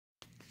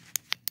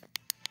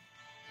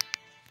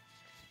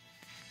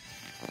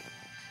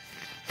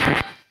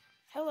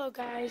Hello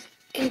guys,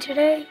 and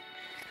today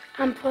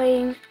I'm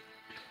playing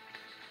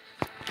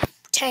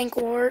Tank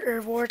War, or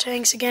War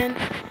Tanks again,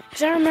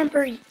 because I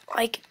remember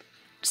like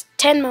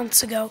 10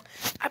 months ago,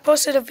 I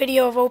posted a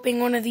video of opening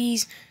one of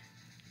these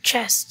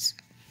chests,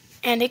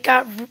 and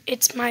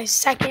it's my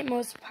second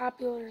most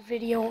popular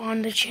video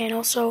on the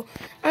channel, so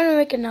I'm gonna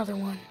make another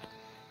one.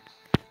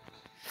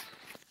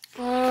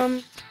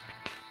 I'm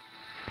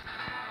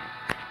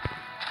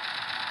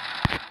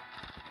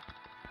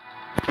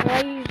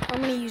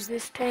gonna use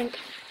this tank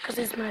because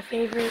it's my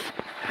favorite.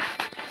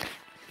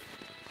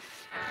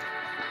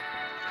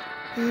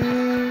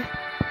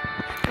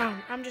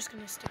 I'm just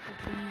gonna stick with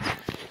these.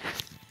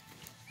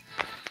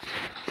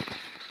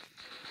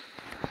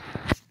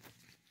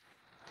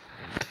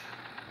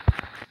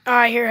 Oh,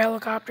 I hear a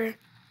helicopter.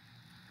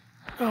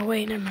 Oh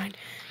wait, never mind.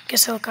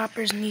 Guess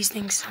helicopters and these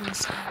things sound the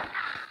same.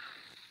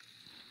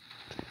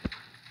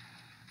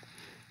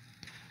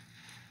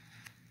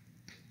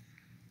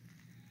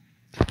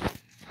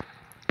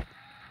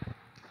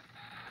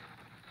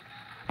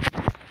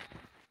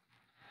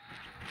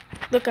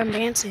 Look, I'm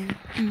dancing.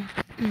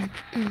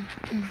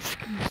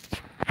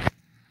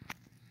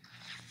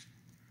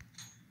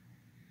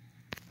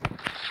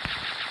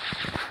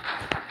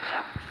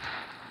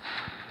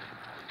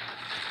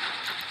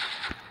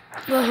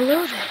 Well,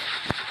 hello there.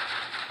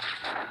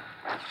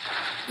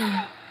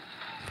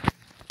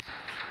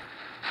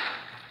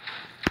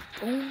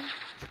 Boom,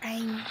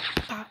 bang,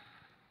 pop,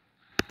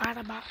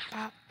 bada bop,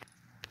 pop,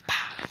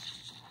 pop.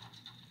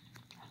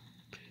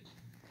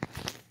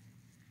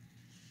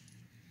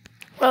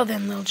 Well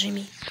then, little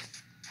Jimmy.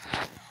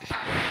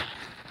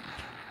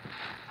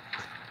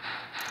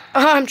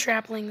 Oh, I'm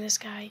trampling this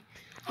guy.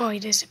 Oh, he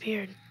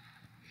disappeared.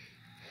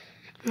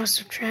 Must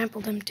have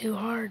trampled him too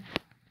hard.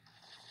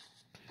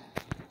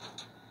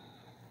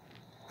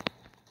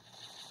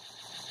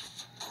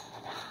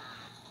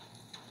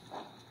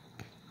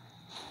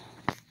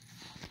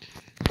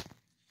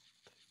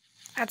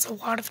 That's a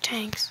lot of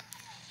tanks.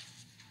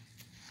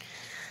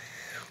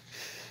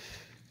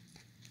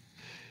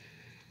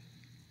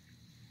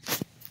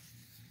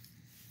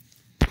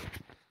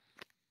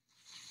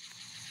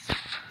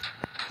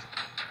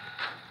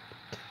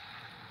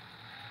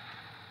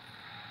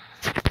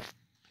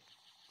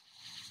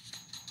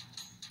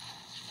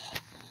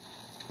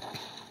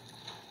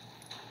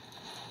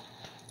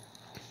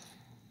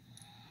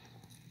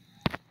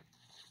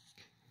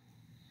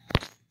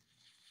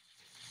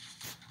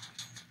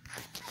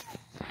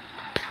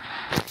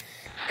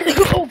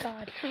 Oh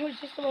god, I was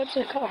just about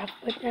to cough,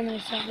 but then I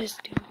saw this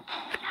dude.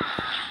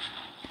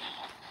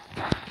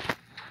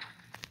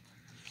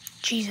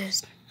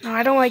 Jesus. No,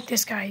 I don't like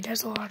this guy. He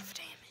does a lot of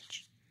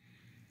damage.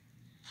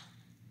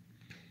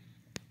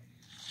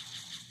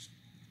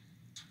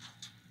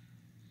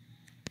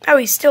 Oh,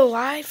 he's still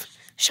alive?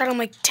 Shot him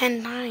like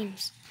 10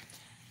 times.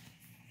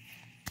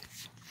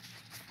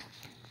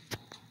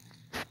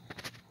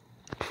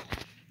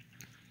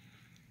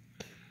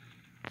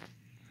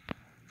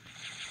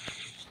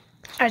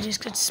 I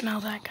just could smell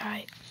that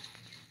guy.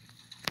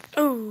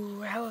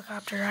 Ooh, a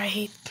helicopter. I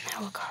hate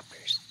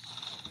helicopters.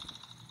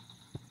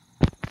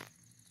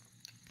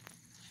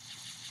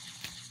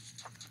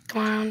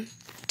 Come on,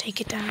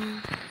 take it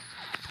down.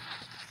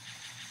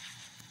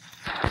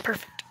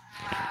 Perfect.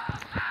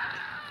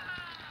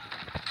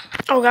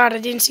 Oh god, I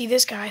didn't see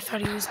this guy. I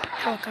thought he was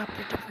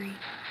helicopter debris.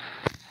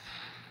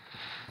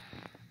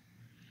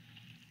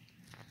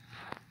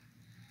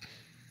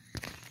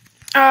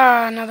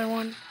 Ah, another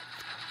one.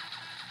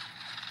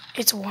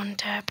 It's one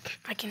tap.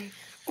 I can...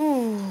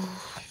 Ooh.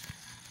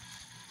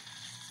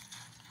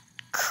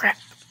 Crap.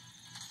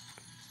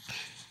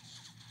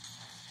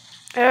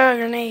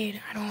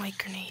 Grenade. I don't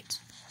like grenades.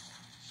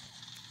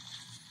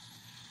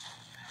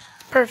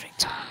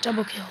 Perfect.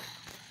 Double kill.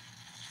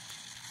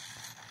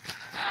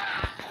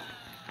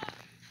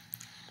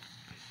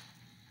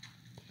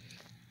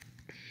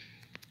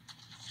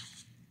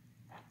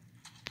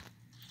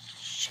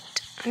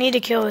 Shit. I need to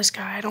kill this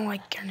guy. I don't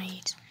like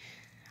grenades.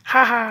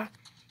 Haha.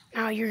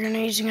 Now your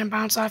grenades are going to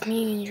bounce off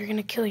me and you're going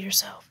to kill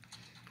yourself.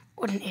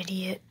 What an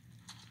idiot.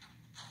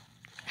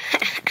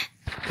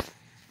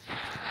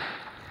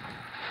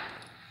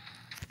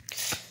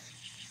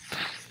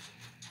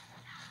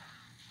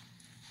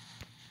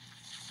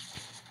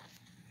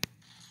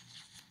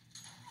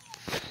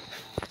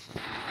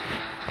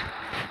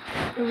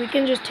 We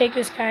can just take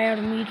this guy out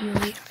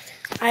immediately.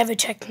 I have a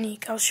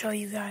technique. I'll show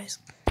you guys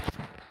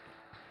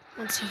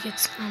once he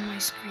gets on my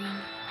screen.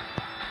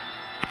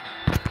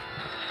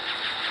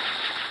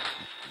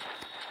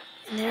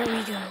 And there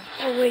we go.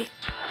 Oh, wait.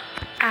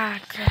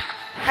 Ah, crap.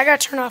 I gotta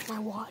turn off my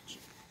watch.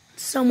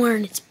 It's somewhere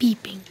and it's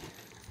beeping.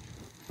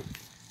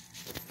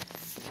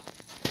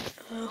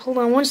 Hold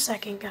on 1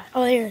 second, guys.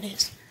 Oh, there it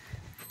is.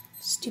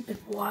 Stupid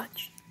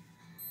watch.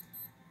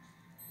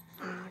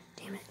 Ah,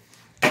 damn it.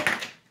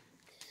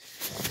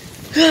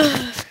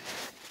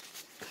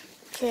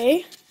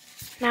 Okay.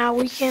 Now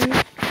we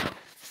can...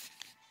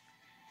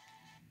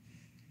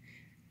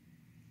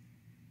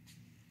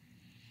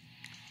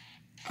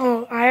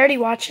 Oh, I already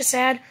watched this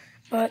ad.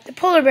 But the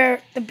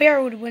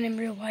bear would win in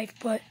real life,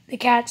 but the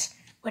cats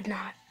would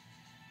not.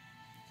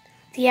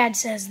 The ad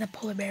says the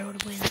polar bear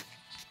would win.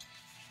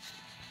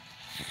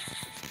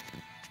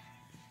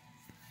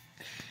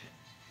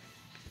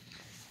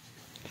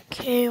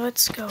 Okay,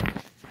 let's go.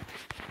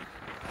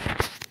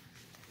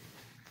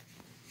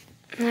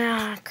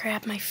 Ah,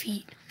 crap, my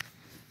feet.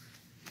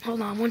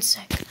 Hold on 1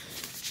 sec.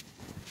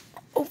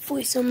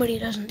 Hopefully somebody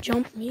doesn't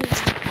jump me like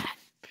that.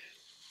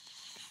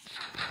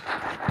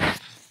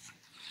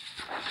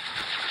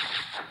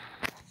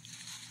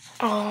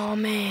 Oh,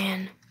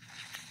 man.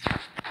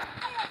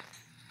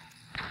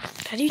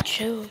 Daddy,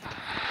 chill.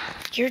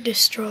 You're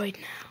destroyed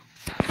now.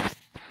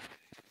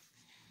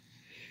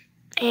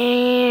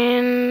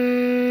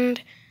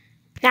 And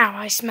now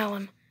I smell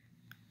him.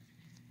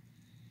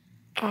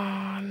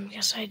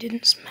 Guess I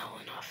didn't smell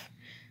enough.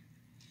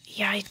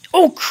 Yeah,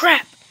 oh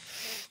crap!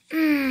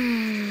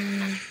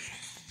 I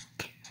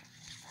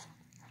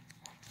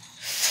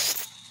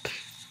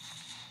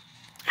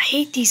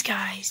hate these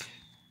guys.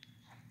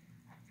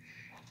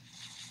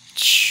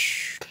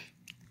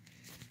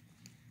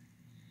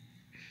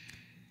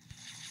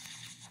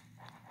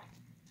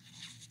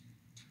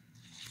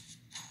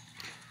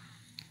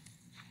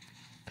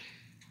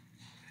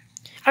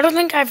 I don't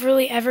think I've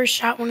really ever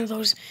shot one of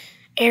those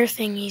air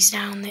thingies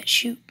down that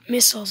shoot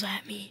missiles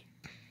at me.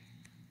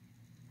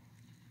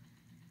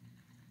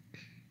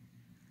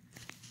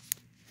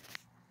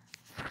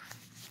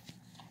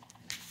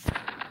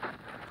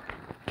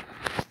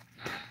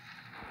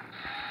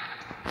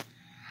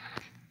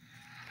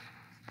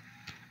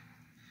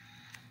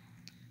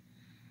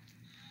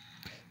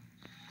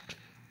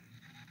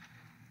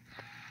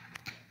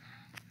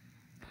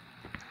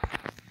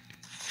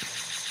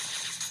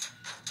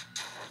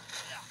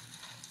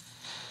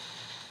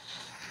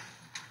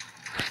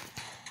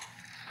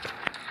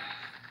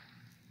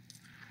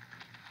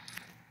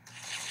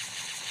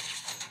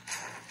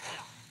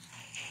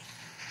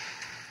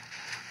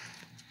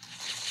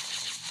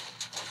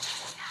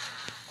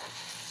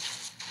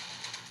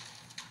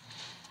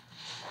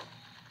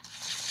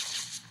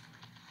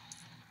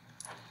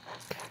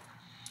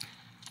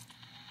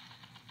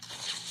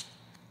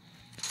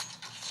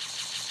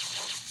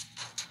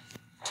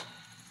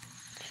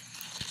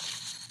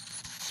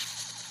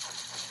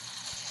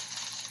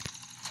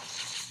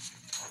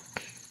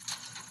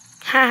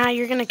 Haha,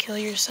 you're gonna kill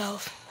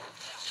yourself.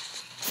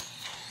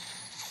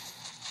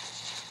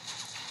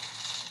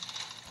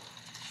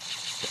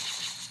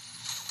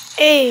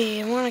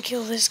 Hey, I wanna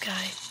kill this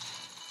guy.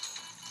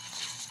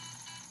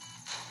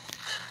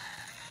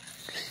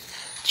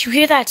 Did you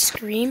hear that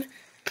scream?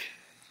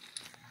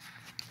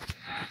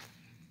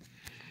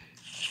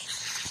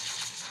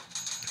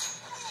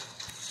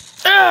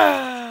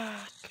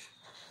 Ah!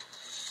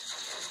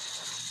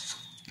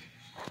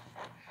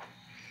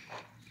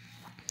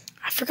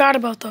 I forgot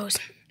about those.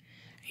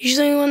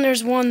 Usually when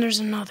there's one, there's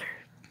another.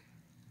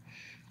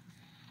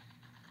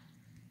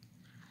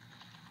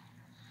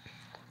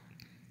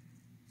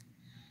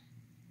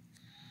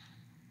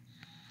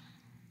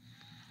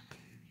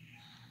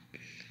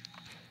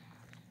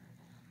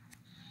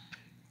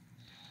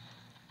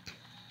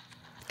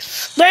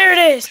 There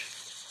it is!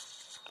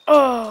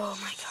 Oh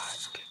my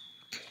god.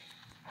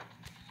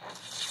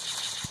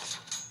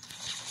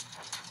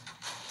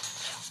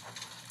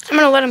 I'm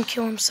gonna let him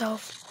kill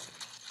himself.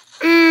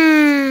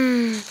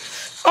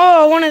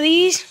 Oh, one of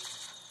these?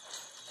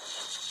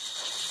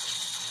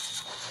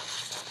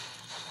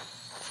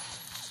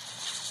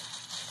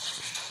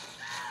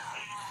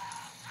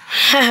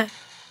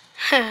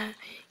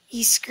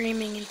 He's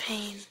screaming in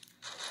pain.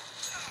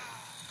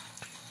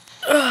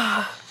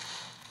 Ugh.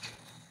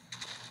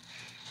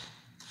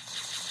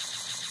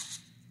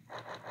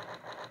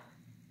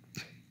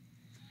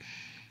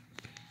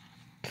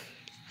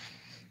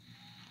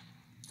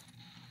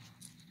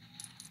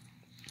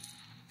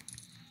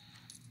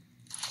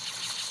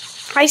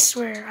 I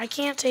swear, I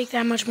can't take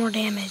that much more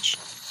damage.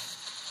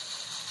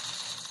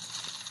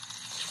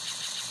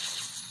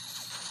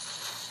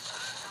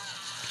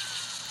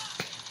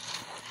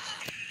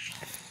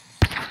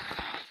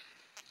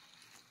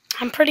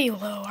 I'm pretty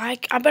low. I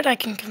bet I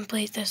can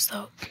complete this,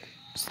 though.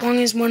 As long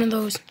as one of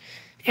those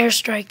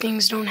airstrike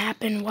things don't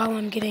happen while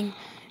I'm getting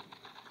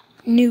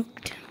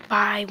nuked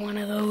by one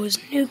of those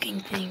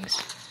nuking things.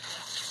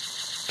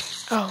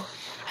 Oh,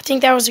 I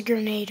think that was a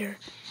grenader.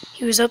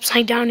 He was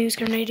upside down, he was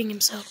grenading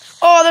himself.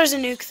 Oh, there's a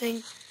nuke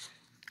thing.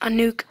 A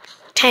nuke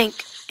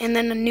tank, and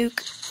then a nuke,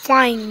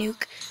 flying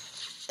nuke.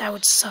 That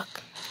would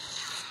suck.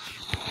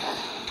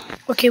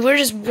 Okay, we're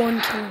just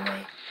 1 kill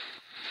away.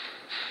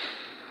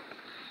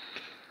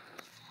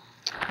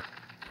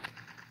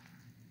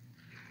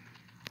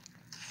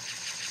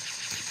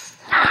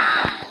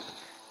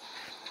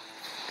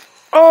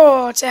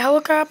 Oh, it's a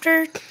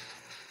helicopter.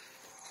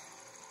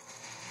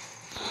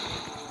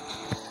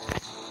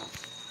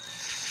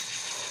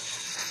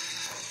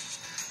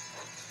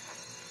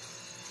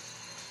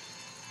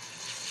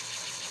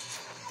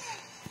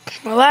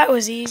 Well, that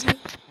was easy.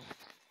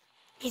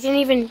 He didn't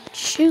even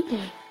shoot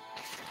me,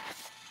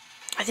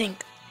 I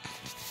think.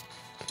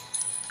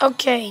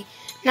 Okay,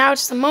 now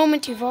it's the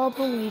moment you've all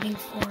been waiting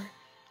for.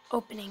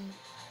 Opening.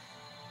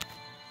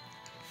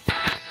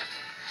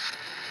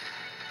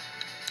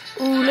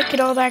 Ooh, look at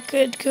all that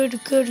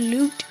good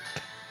loot.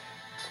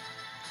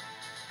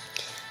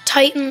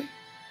 Titan,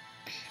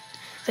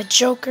 the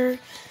Joker,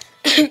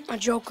 a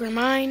Joker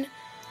mine,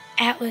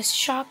 Atlas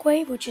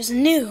Shockwave, which is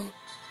new.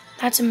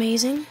 That's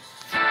amazing.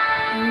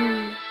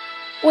 Ooh.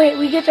 Wait,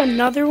 we get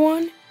another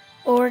one?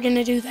 Well, we're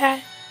gonna do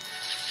that.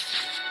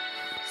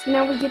 So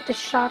now we get the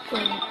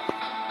Shockwave.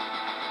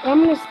 But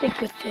I'm gonna stick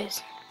with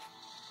this.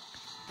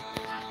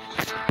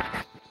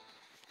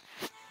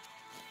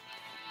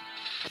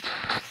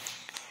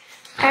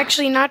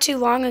 Actually, not too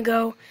long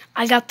ago,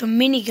 I got the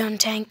minigun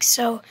tank,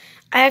 so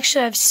I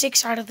actually have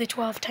 6 out of the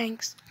 12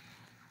 tanks.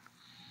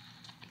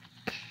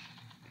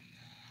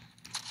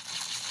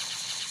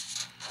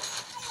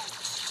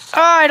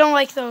 Oh, I don't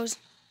like those.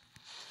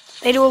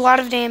 They do a lot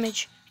of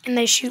damage, and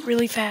they shoot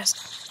really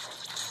fast.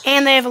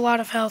 And they have a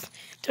lot of health.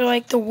 They're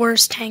like the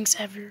worst tanks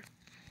ever.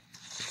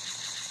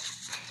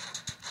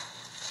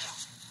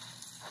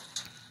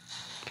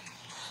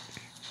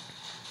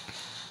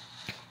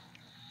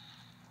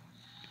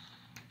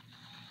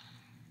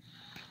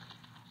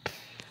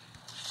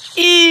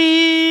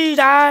 Eee,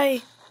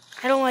 die.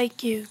 I don't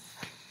like you.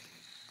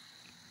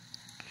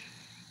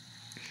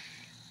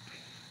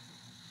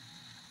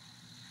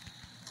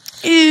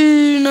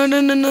 Ew,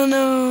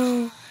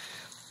 no.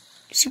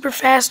 Super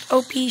fast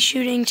OP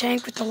shooting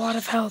tank with a lot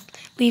of health.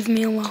 Leave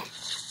me alone.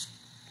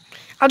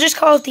 I'll just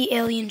call it the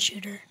Alien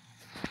Shooter.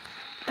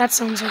 That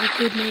sounds like a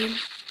good name.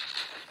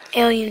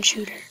 Alien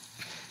Shooter.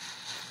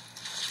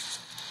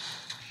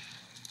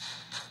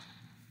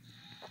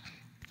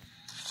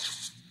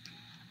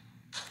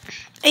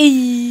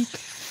 Hey.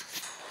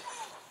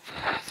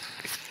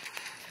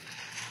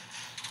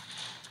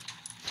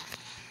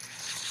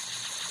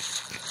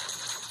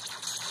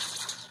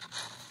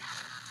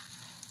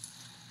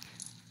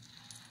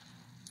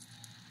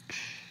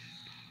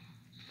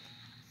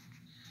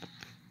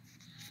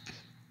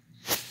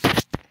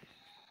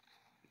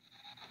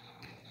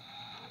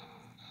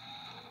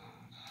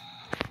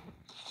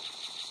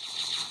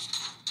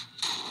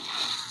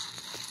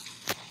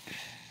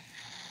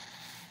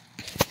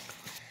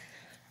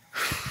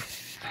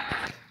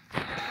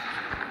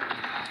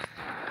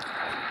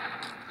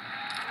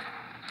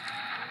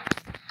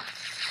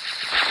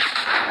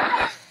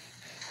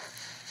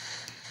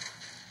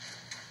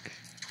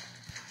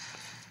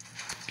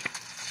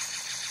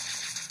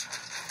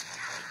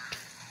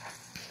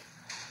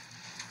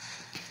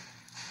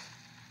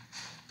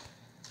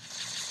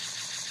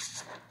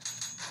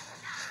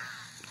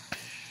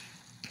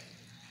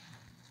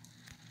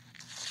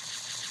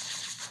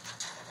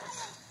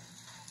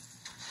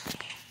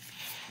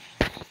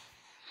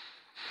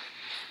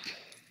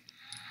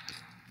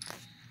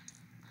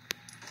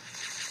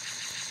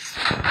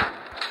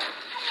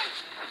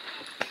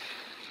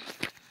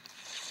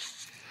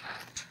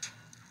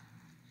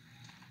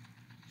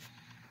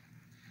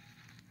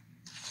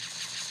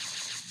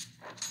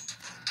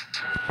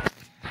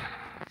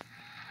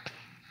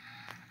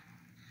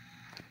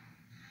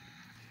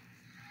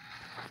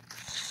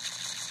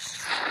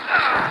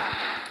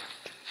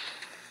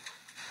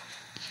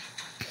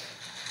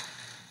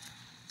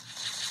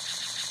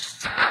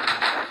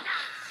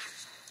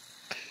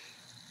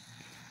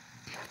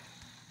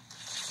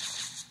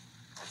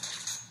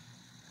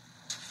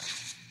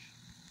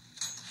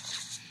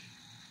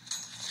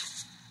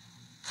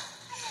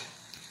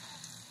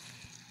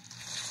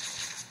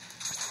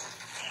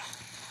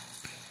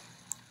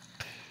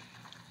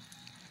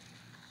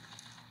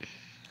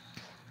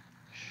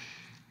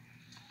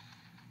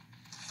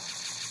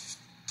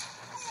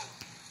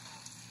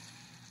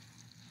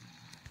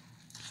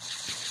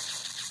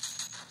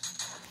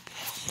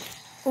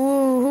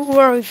 Ooh, who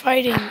are we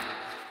fighting?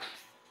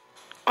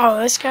 Oh,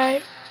 this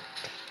guy?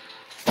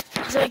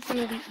 He's like one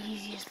of the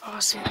easiest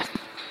bosses.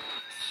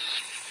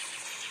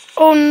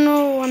 Oh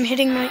no, I'm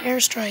hitting my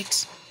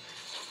airstrikes.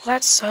 Well,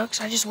 that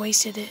sucks, I just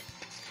wasted it.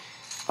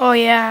 Oh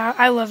yeah,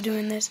 I love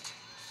doing this.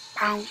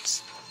 Bounce.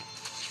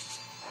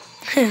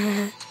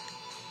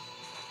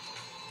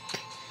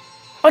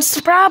 What's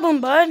the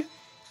problem, bud?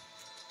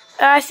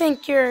 I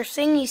think your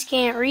thingies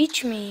can't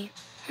reach me.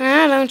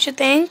 Huh, don't you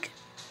think?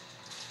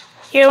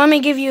 Here, let me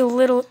give you a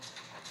little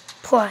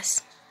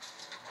plus.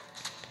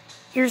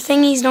 Your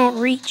thingies don't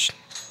reach.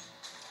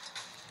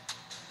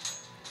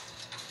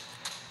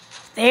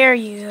 There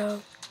you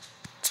go.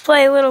 Let's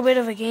play a little bit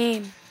of a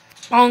game.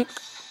 Bonk.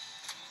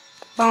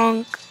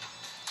 Bonk.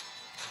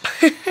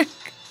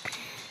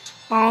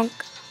 Bonk.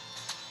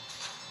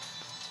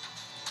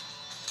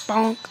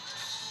 Bonk.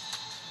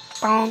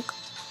 Bonk.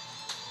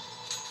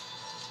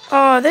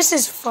 Oh, this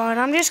is fun.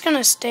 I'm just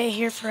gonna stay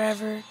here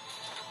forever.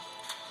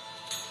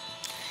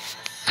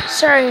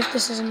 Sorry if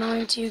this is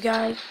annoying to you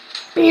guys.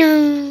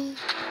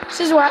 This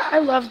is why I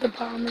love the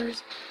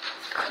bombers,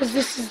 because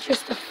this is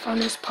just the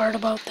funnest part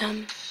about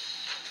them.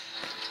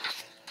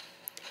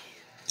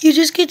 You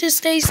just get to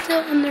stay still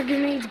and their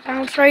grenades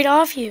bounce right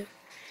off you.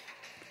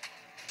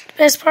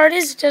 Best part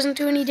is it doesn't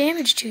do any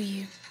damage to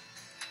you.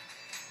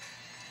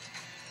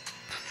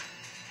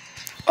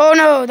 Oh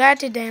no, that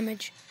did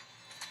damage.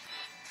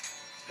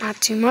 Not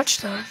too much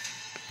though.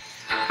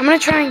 I'm gonna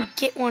try and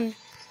get one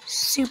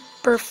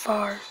super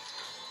far.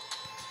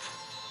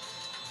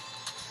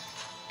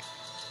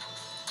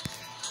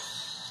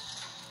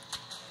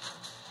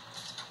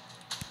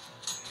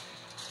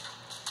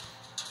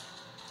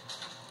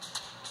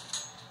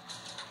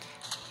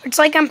 It's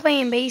like I'm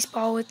playing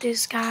baseball with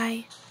this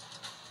guy.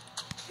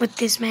 With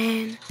this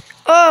man.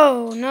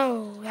 Oh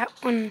no, that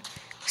one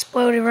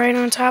exploded right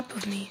on top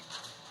of me.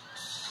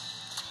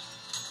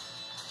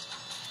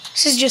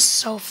 This is just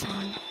so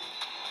fun.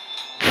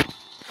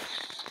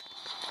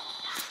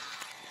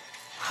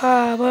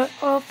 But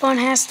all fun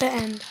has to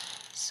end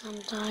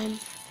sometime.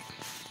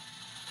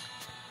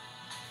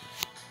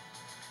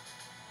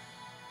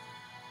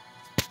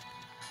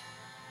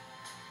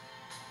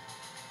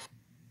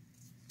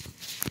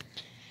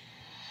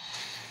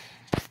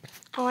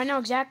 Oh, I know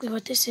exactly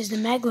what this is, the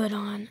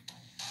Megalodon.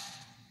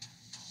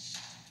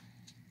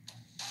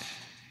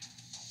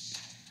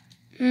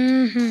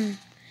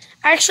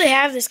 I actually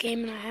have this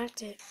game and I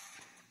hacked it.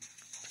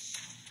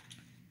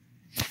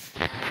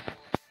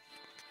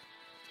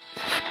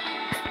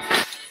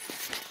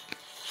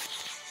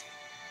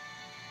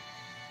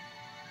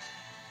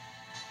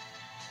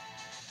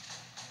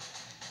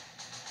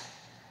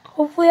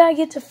 Hopefully I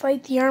get to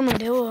fight the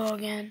armadillo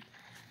again.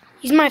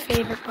 He's my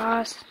favorite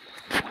boss.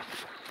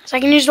 So I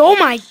can just, oh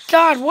my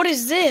god, what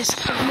is this?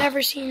 I've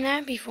never seen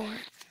that before.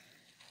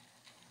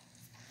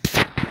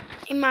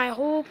 In my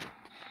whole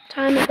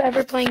time of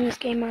ever playing this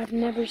game, I've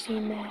never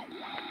seen that.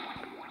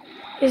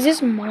 Is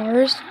this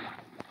Mars?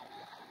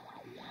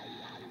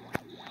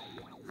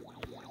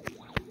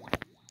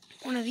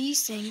 One of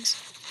these things.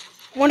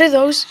 One of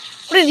those.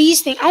 What are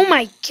these things? Oh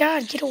my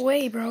god, get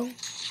away, bro.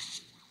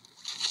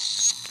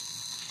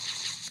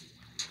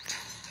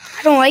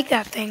 I don't like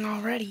that thing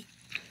already.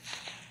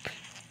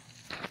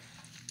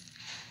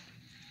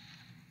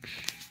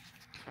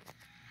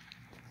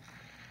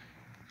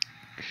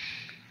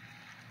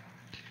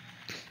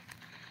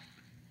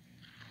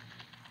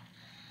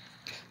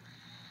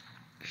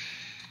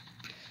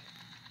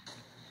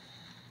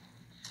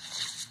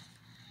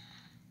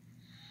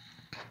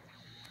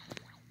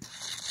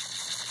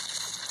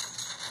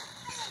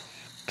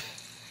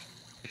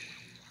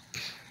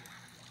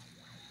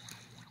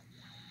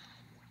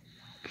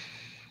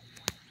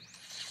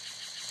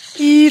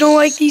 You don't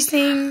like these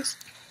things.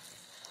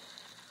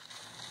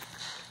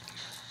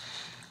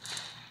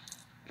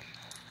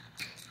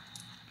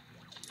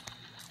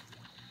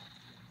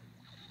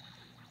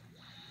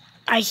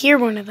 I hear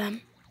one of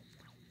them.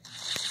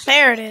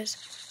 There it is.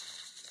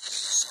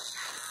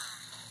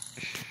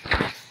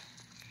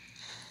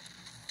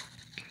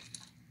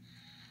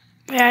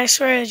 Yeah, I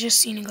swear I just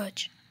seen a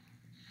glitch.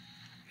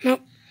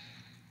 Nope.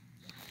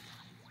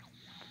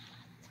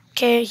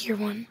 Okay, I hear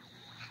one.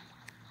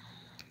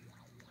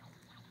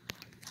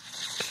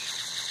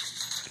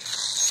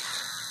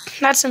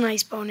 That's a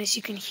nice bonus,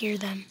 you can hear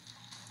them.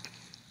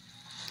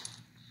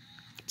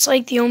 It's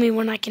like the only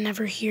one I can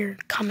ever hear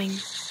coming.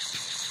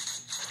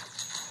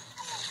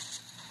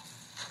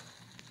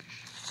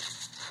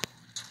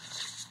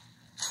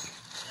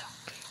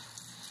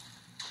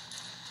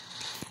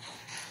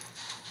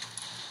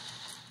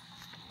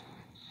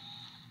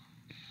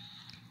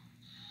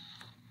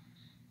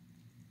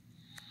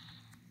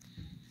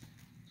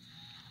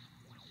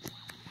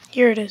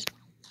 Here it is.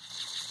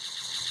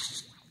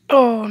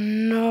 Oh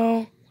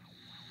no.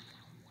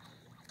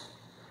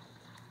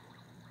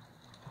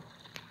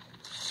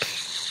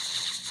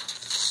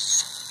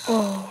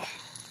 Oh.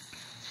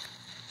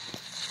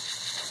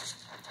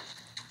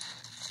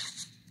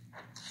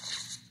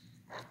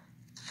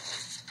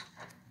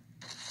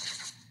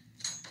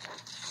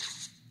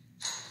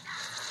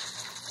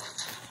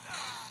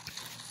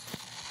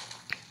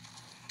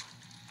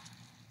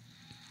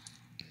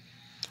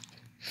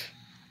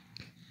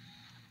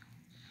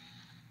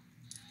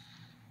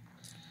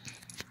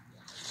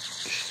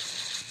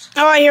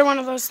 Oh, I hear one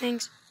of those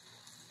things.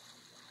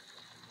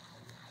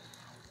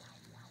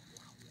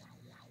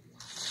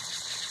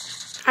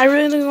 I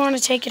really want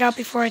to take it out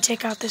before I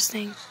take out this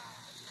thing.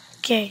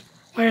 Okay,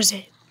 where is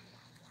it?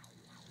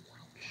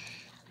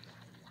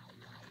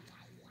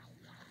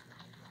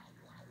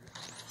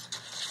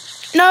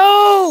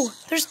 No!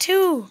 There's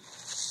two!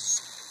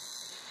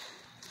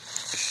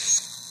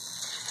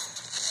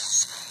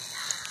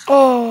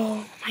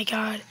 Oh my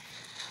god.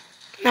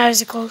 That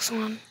is a close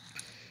one.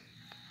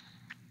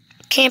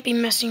 Can't be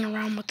messing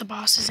around with the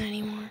bosses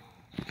anymore.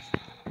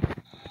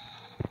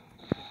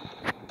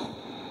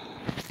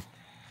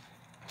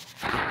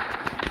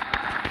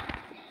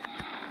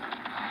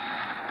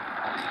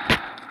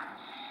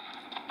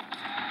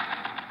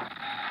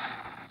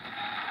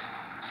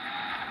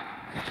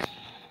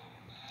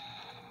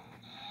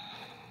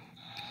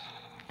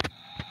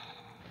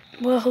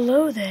 Well,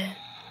 hello there.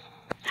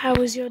 How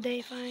was your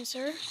day, fine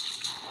sir?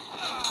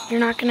 You're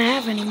not gonna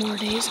have any more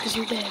days because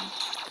you're dead.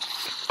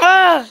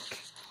 Ah!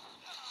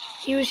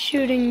 He was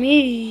shooting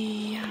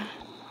me.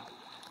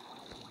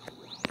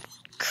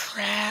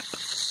 Crap.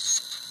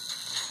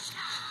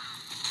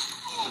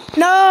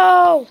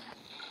 No!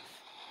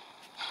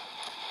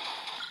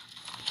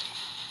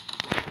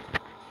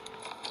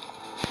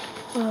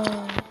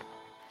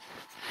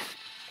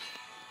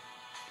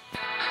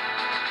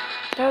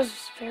 That was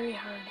very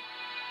hard.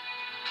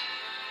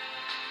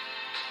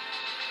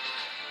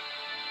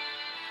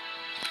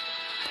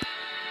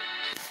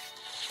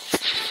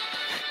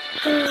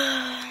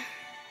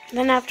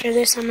 Then after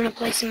this, I'm gonna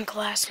play some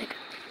classic.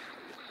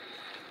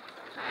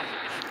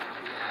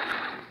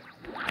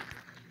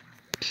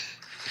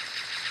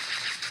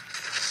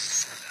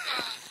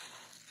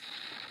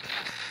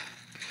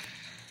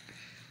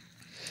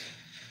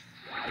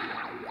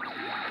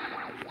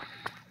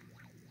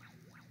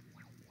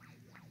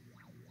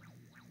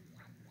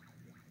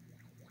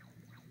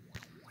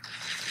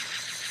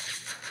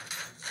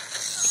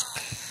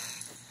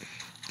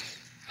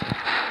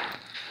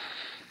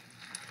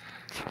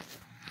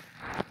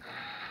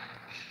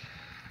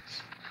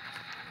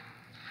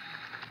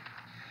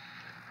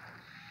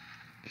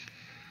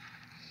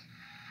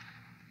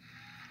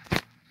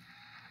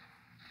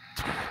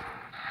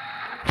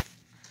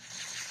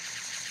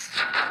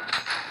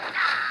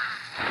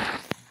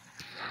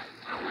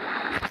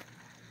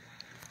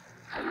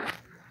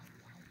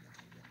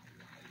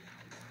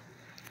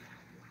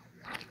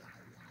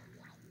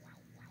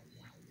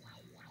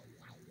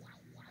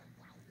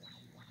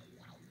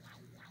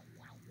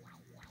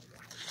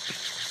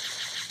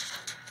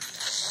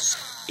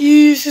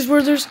 This is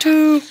where there's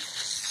two.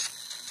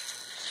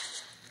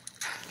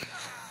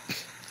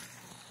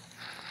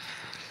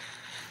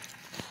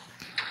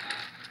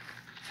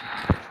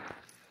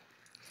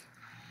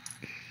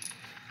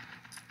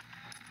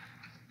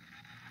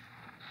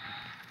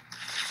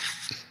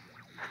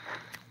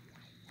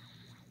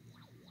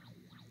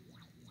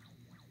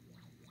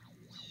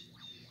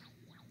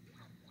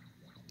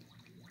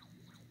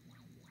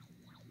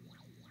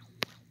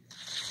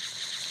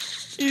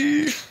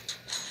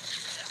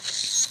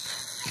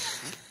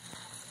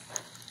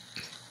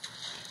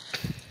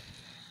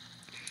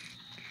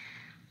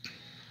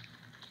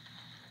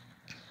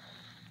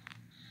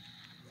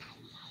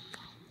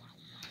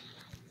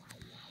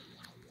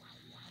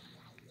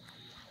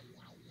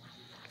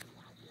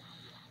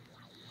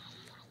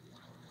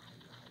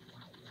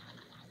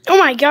 Oh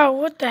my god,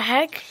 what the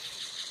heck?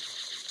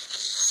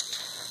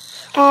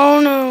 Oh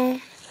no.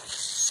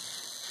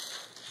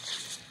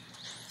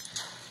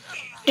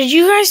 Did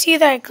you guys see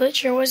that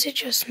glitch or was it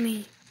just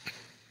me?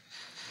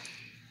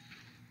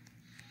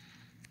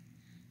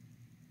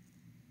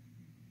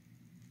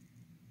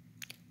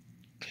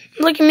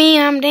 Look at me,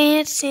 I'm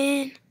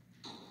dancing.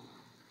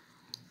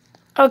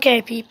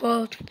 Okay,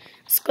 people.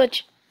 This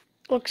glitch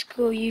looks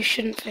cool. You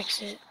shouldn't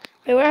fix it.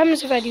 Wait, what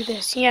happens if I do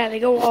this? Yeah, they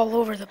go all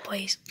over the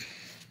place.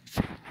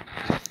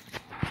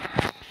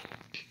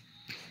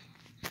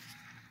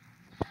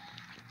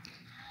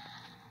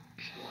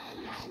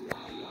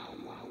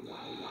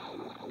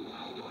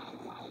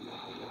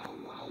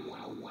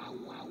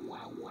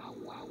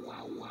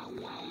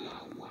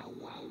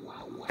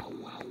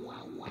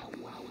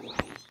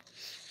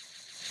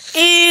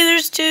 Hey,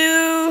 there's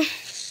 2,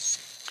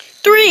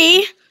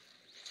 3.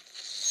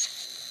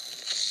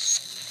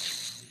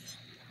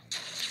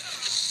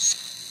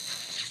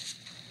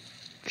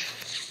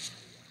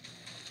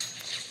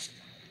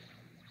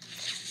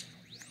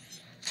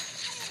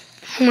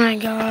 Oh my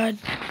god.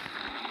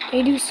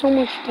 They do so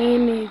much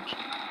damage.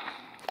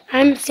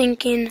 I'm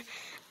thinking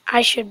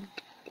I should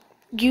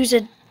use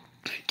a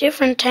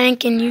different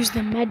tank and use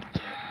the med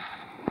kit.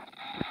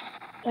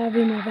 That'd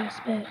be my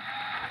best bet.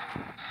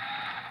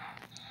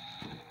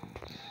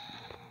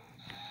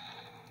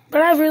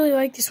 But I really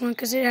like this one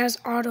because it has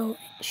auto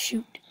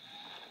shoot.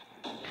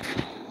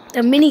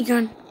 The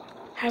minigun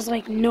has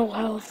like no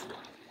health.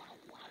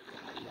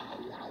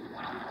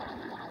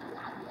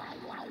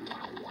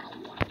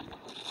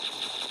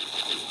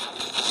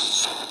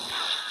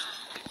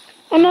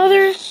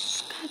 Another?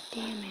 God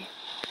damn it.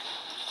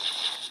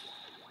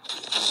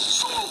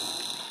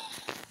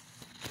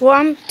 Well,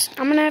 I'm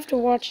gonna have to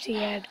watch the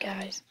ad,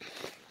 guys.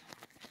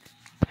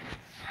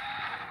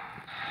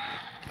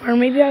 Or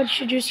maybe I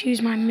should just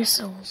use my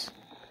missiles.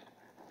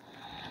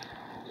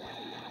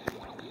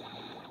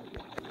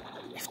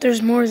 If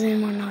there's more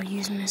than one, I'll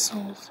use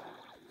missiles.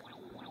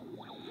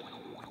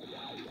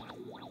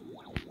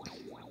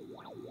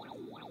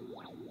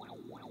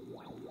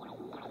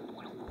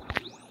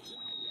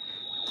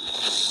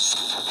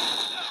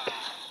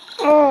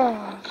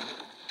 Oh.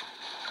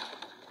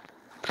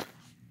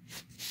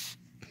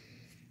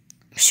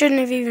 Shouldn't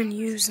have even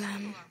used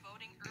them.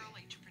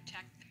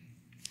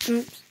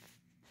 Oops.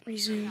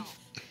 Resume.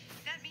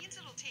 That means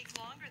it'll take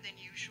longer than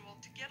usual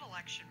to get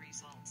election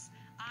results.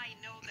 I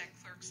know that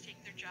clerks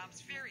take their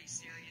jobs very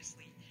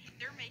seriously.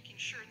 They're making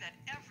sure that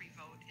every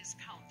vote is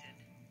counted.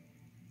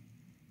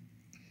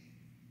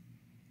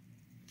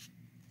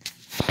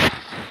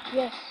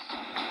 Yes.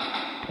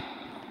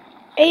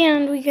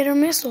 And we get our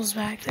missiles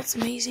back. That's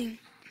amazing.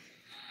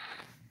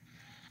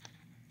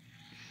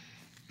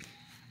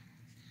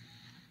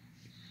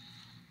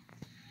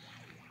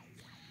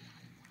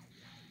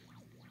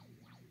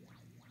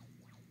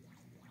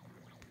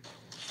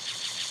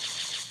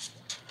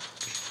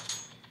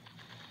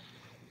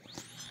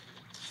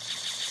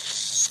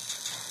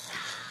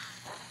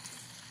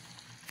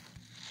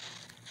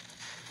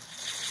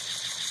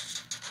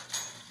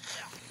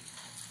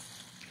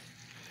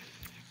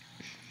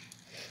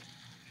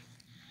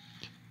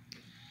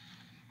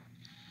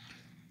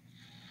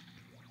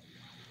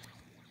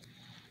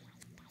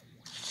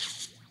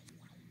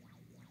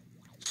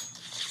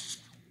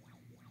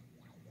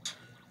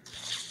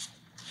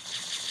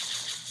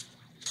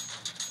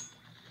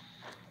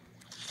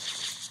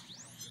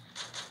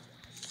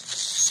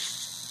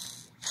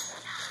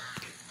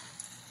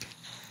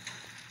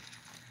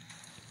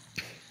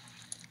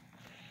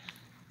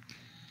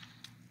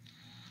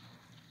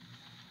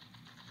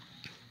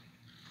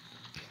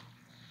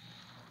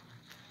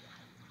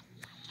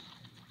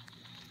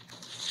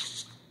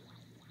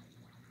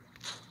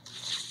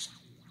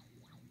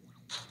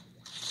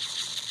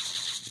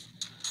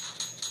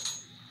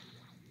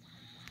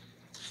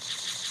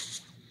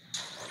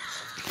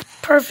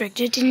 Perfect.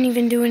 It didn't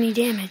even do any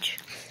damage.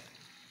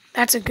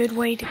 That's a good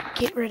way to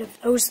get rid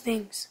of those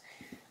things.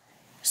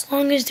 As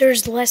long as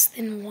there's less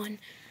than one,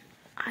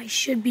 I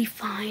should be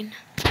fine.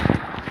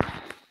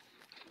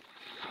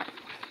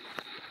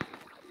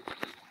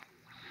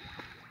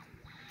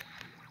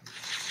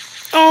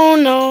 Oh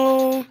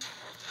no.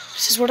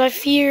 This is what I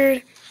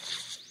feared.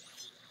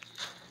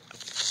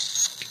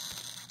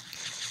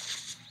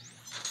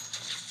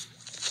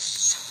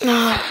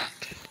 Ah,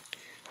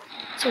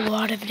 it's a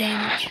lot of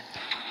damage.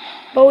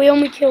 But we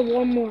only killed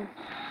one more.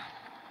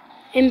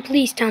 And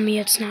please tell me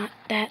it's not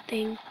that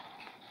thing.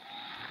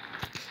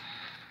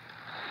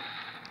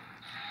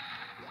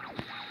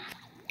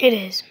 It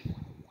is.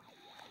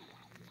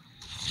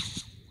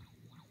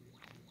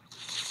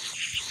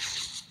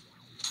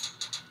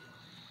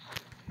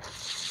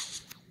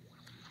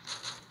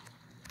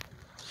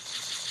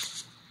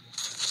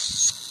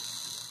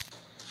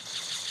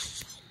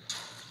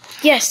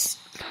 Yes.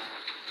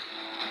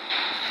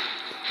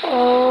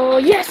 Oh,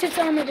 yes, it's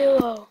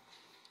Armadillo.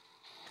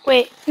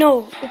 Wait,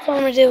 no, it's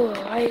Armadillo.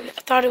 I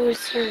thought it was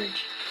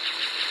Surge.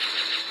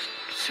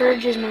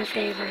 Surge is my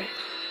favorite.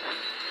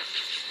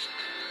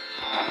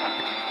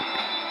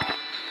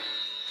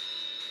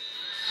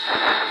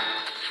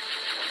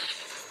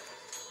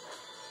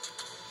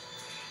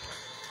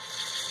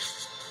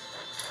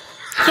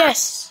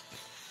 Yes!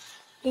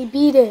 We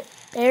beat it.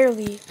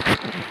 Barely.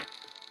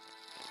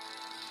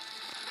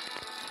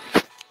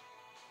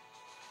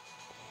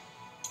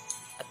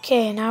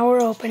 Okay, now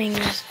we're opening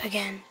this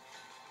again.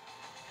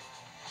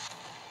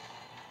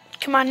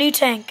 Come on, new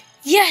tank.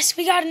 Yes,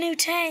 we got a new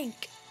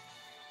tank.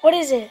 What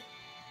is it?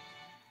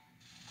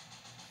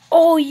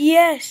 Oh,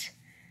 yes.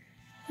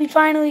 We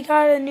finally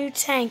got a new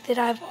tank that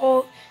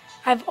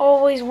I've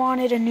always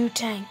wanted a new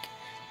tank.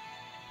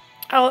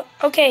 Oh,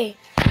 okay.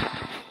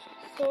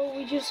 So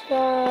we just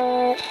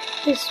got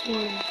this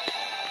one.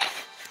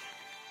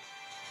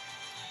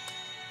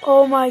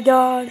 Oh my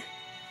god.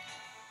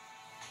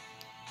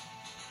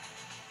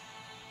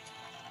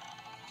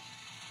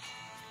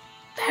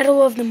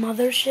 Battle of the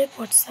Mothership?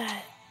 What's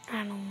that?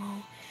 I don't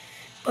know.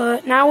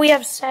 But now we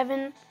have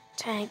 7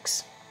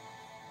 tanks.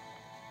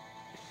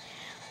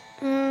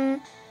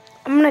 I'm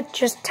gonna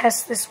just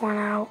test this one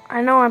out.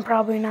 I know I'm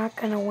probably not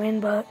gonna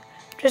win, but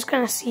I'm just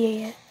gonna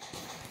see it.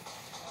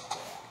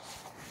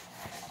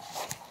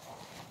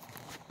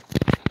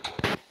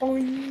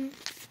 Boing.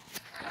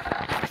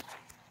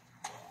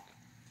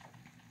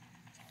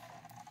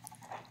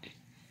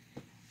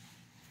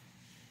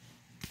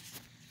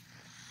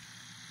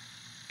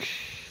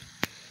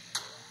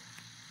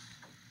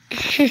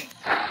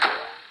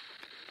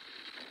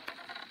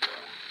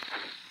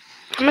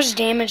 How much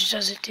damage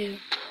does it do?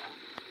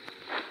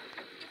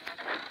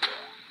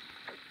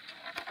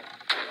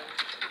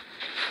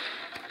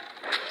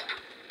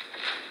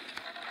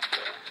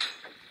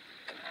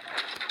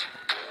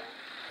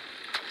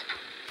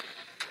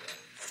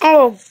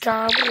 Oh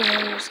god, what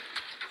are those?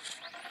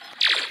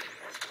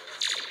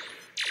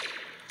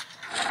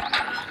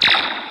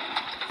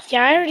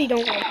 Yeah, I already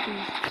don't like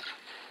them.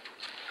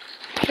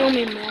 Kill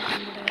me more than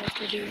what I have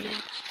to do now.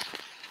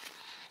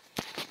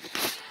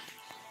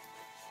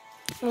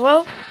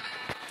 Well,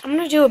 I'm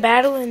gonna do a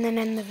battle and then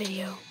end the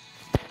video.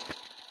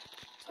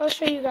 So I'll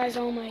show you guys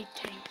all my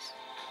tanks.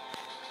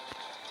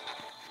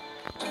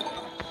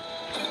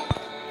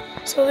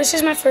 So this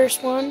is my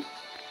first one,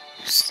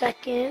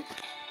 second,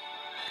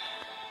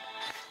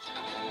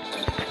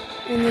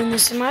 and then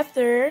this is my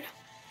third,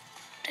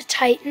 the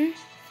Titan,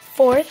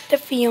 fourth, the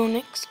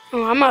Phoenix.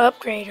 Oh, I'm an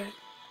upgrader.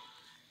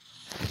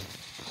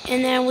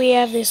 And then we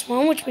have this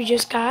one, which we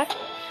just got,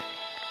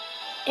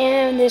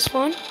 and this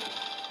one.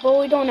 But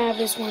we don't have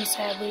this one,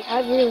 sadly. I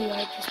really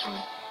like this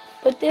one.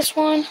 But this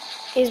one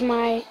is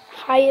my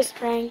highest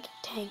ranked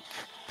tank.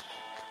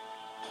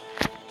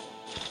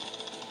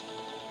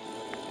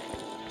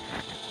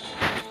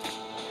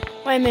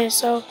 Wait a minute,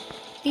 so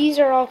these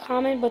are all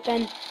common, but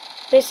then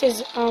this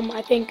is,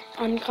 I think,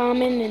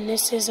 uncommon, and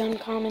this is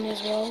uncommon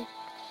as well.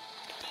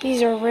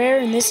 These are rare,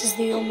 and this is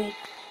the only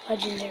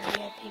legendary,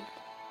 I think.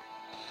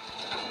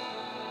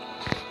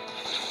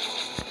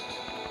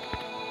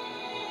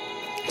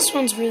 This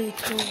one's really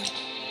cool.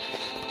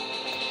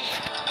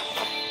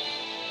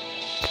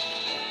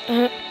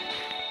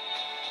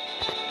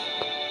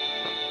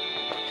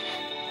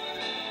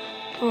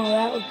 Oh,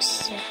 that looks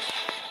sick.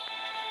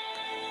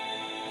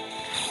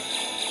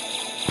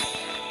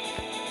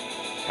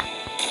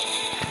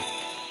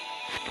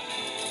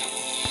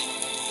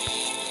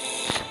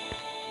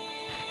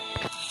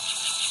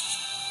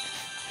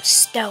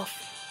 Stealth.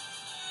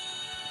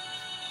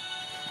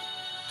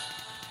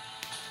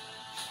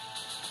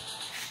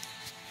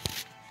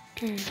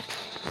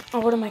 Oh,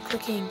 what am I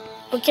clicking?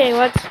 Okay,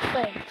 let's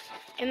play.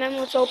 And then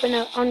let's open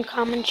an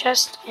uncommon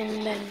chest,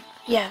 and then,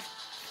 yeah.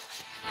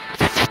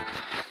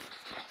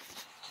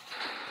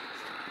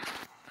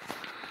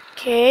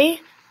 Okay,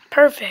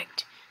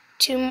 perfect.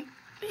 2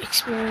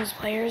 experienced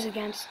players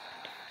against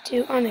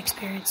 2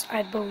 unexperienced,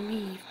 I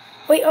believe.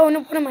 Wait, oh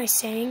no, what am I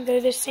saying? They're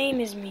the same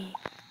as me.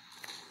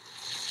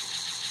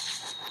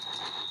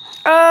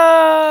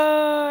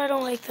 I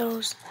don't like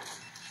those.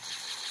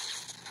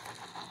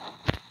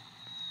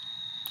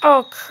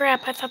 Oh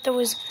crap, I thought that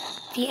was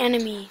the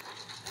enemy.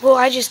 Well,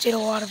 I just did a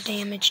lot of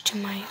damage to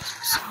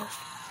myself.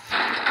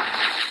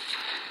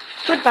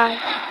 Goodbye.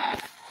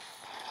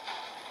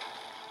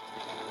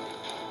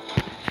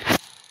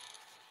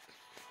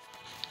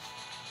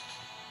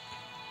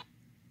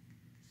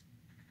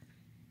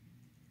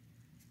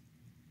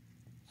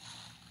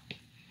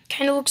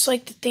 Kind of looks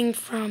like the thing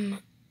from,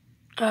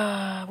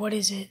 what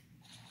is it?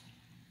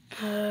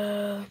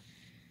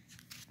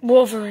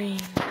 Wolverine.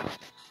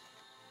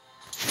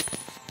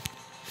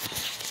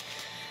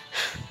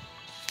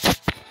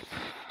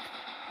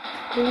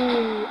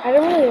 Ooh, I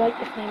don't really like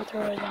the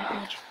flamethrower that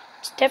much.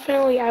 It's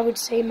definitely, I would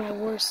say, my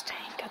worst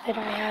tank that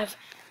I have,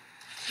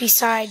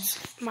 besides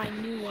my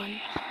new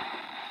one.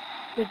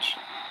 Which,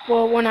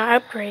 well, when I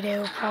upgrade it,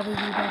 it'll probably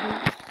be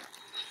better.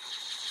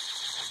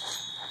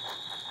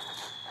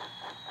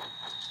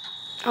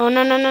 Oh,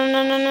 no, no, no,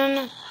 no, no, no,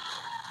 no.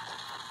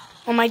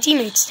 Well, my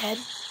teammate's dead.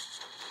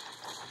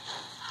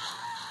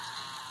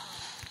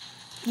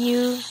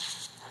 You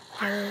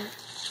are...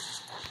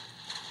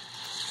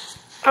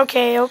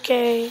 Okay,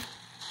 okay.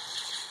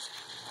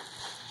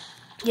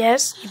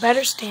 Yes, you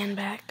better stand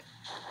back.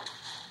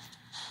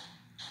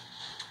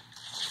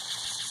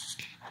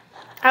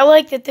 I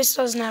like that this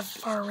doesn't have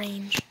far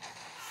range.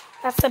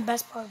 That's the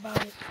best part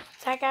about it.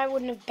 If that guy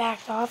wouldn't have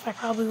backed off, I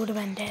probably would have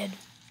been dead.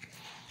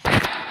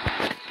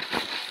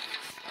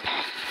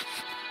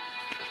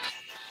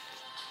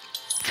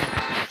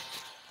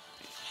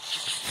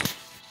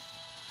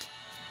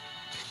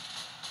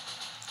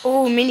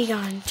 Oh,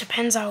 minigun.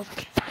 Depends how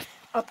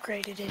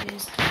upgraded it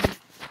is.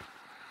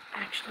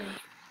 Actually,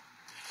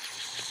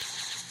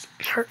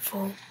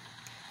 hurtful.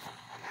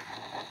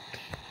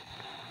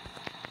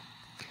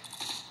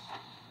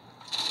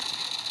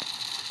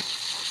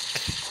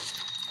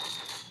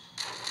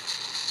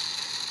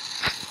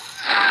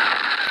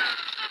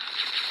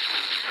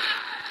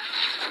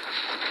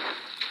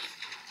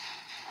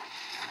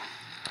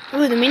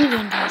 Ooh, the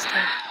minigun guy's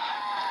dead.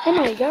 Oh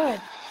my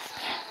god.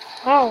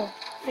 Wow,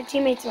 my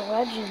teammate's a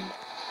legend.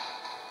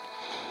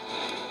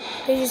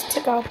 They just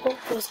took out both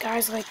those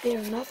guys like they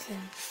were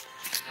nothing.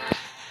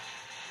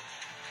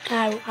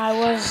 I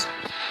was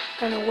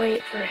gonna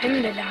wait for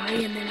him to die,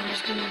 and then I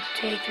was gonna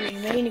take the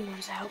remaining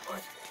ones out,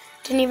 but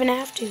didn't even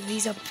have to.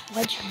 He's a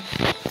legend.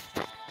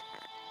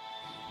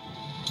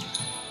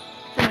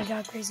 Oh my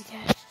god, crazy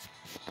cat.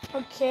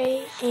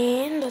 Okay,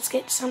 and let's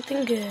get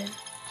something good.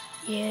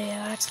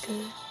 Yeah, that's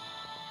good.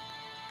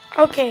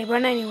 Okay,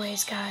 but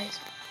anyways, guys,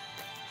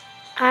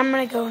 I'm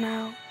gonna go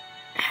now.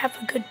 Have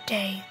a good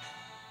day.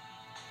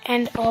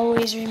 And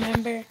always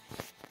remember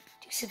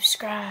to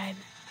subscribe.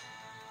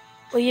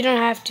 Well, you don't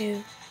have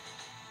to.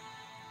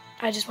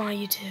 I just want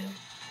you to.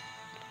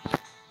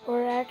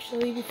 Or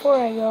actually, before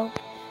I go,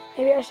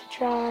 maybe I should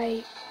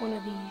try one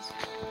of these.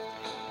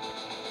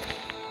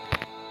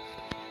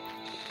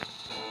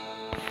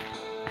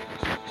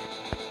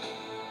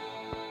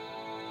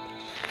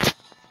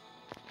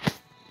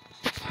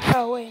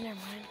 Oh, wait, never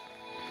mind.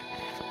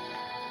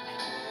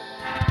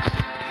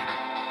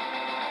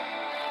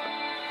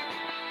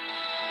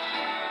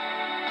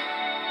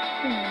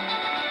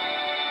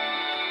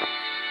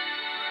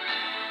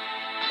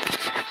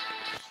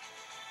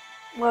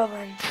 Well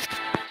then,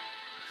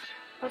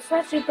 what's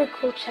that super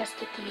cool chest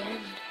at the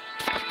end?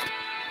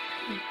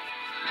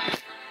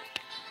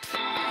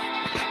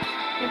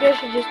 Maybe I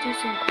should just do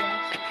some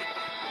quests.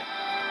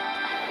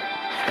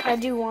 I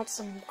do want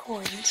some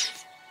coins.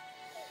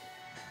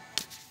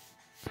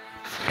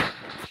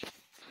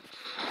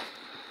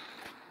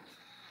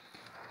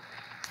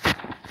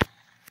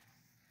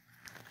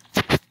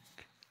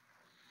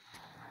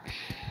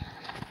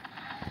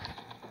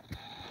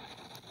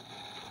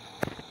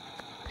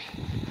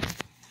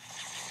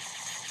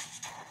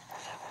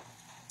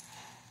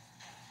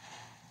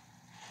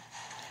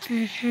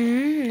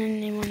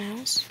 Anyone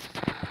else?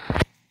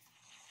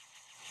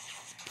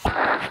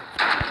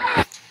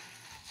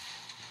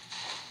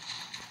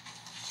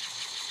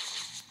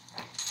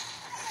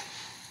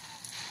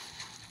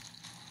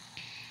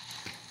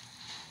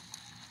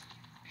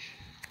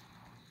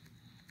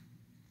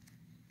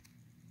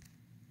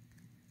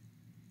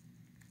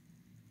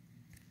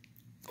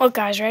 Look,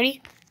 guys,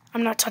 ready?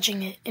 I'm not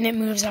touching it, and it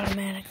moves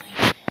automatically.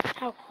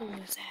 How cool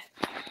is that?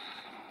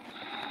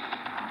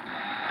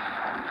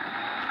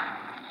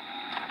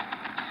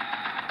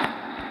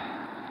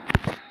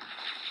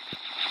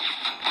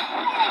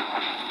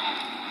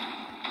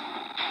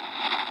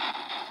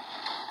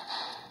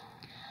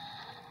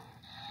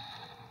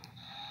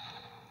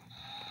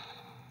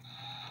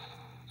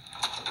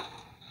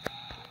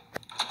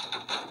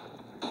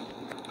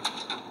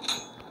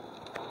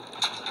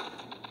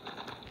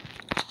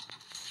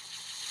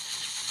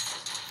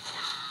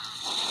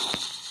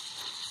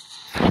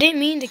 I didn't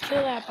mean to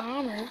kill that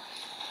bomber.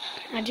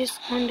 I just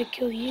wanted to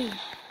kill you.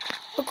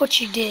 Look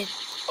what you did.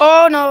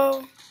 Oh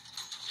no!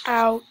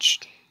 Ouch.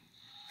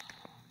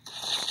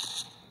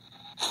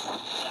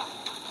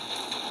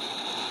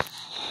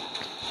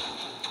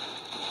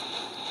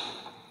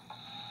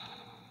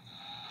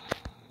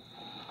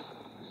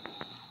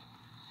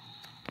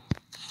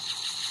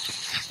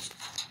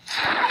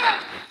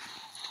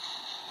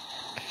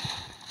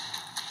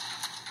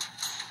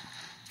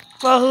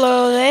 Well,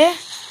 hello there.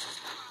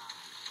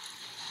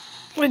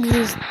 Look at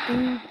this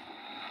thing.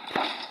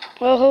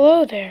 Well,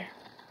 hello there.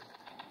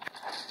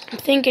 I'm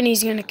thinking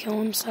he's gonna kill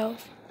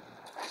himself.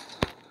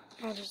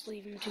 I'll just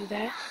leave him do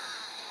that.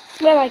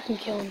 Well, I can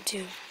kill him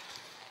too.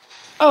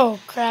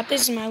 Oh, crap.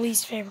 This is my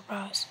least favorite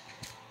boss.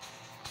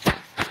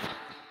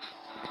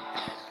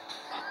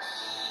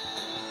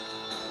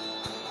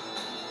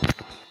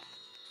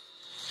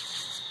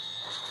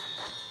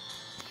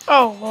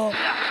 Oh, well,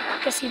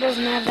 guess he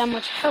doesn't have that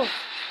much health.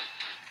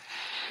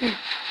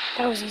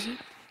 That was easy.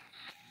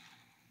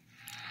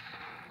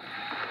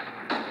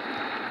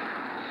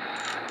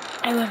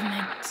 I love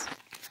meds.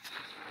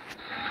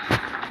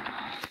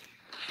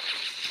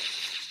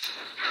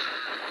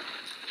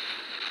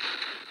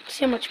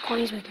 See how much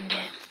coins we can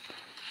get.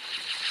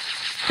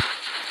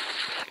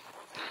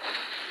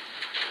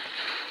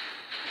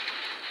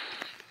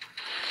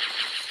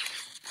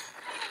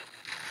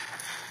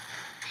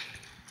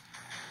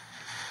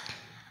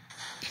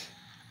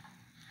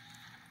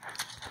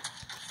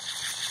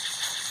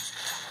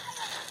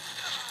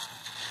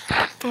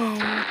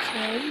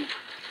 Okay.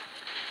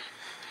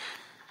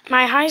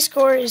 My high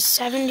score is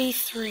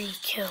 73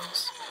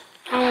 kills.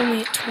 I'm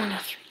only at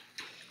 23.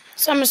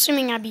 So I'm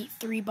assuming I beat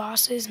 3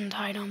 bosses and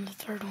died on the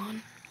 3rd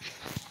one.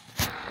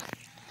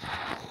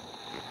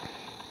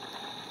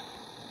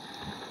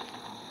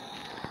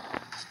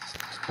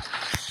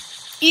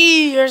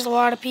 Eee, there's a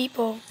lot of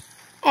people.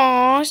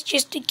 Aw, it's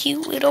just a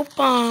cute little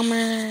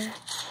bomber.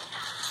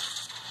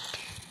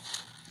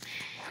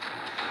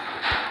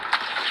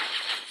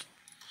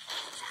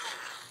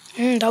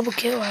 Double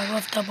kill. I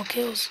love double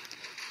kills.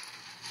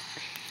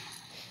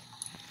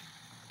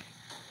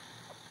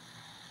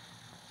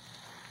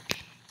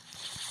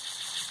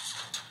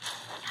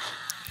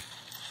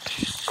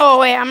 Oh,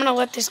 wait, I'm gonna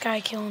let this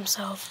guy kill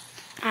himself.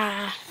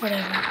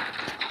 Whatever.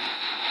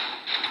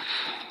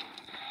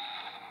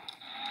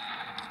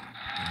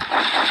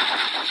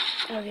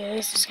 Okay,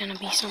 this is gonna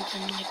be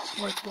something like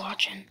worth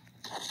watching.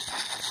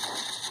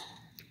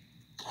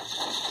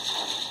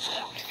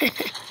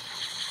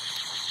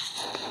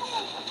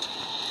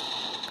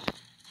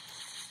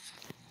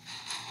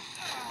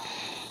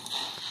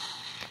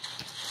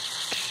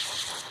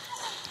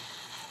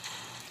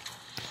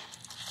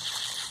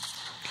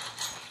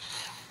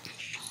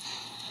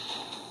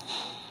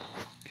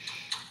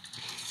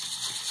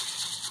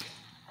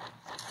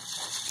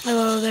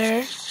 Hello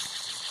there.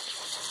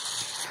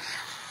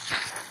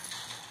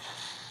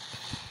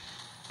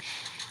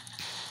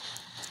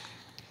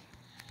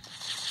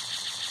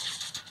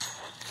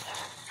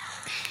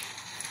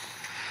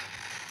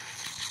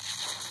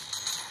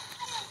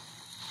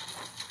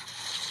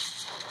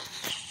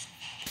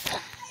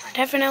 We're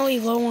definitely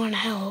low on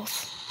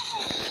health.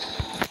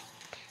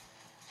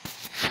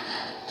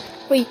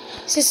 Wait,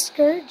 is this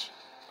Scourge?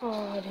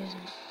 Oh, it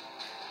isn't.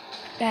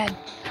 Bad.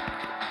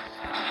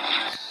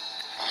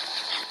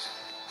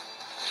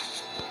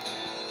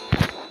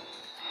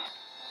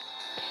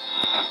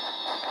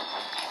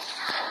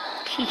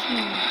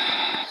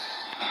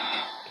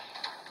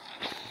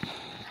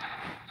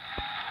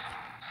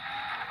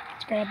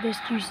 Let's grab this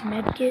juicy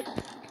medkit.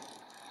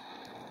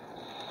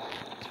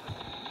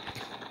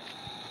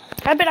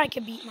 I bet I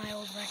could beat my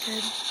old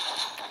record.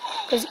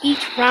 Because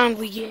each round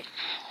we get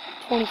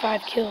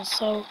 25 kills,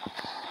 so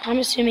I'm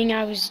assuming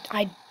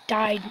I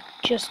died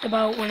just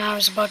about when I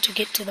was about to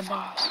get to the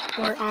boss,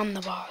 or on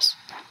the boss.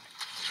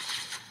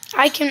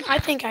 I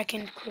think I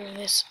can clear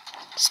this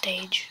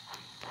stage.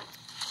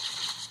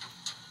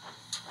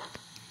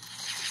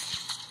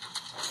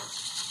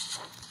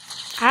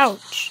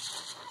 Ouch.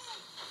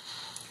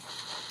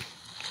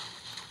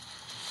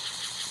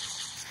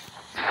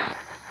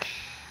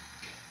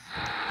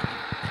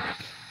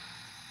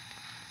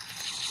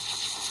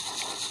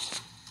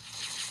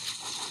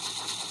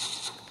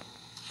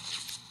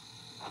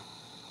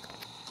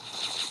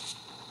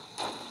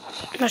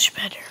 Much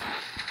better.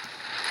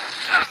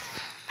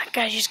 That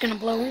guy's just gonna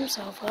blow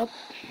himself up.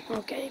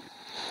 Okay.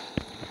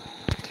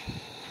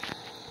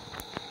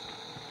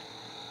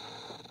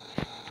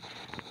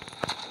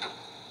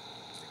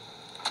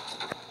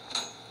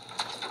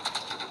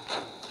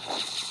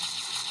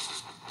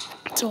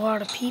 It's a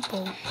lot of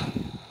people.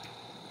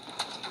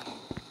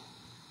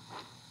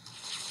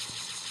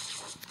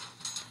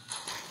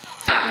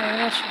 Yeah,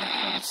 that should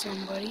have killed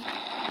somebody.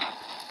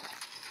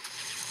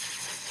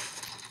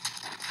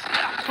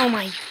 Oh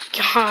my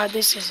god,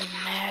 this is a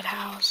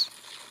madhouse.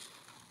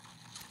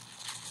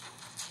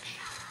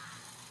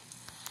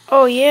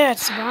 Oh yeah,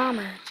 it's a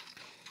bomber.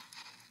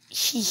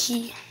 Hee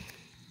hee.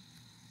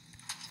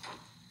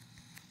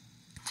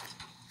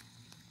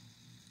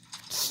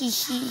 Hee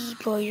hee,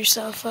 blow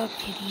yourself up,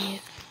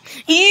 idiot.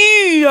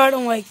 Ew, I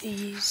don't like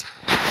these.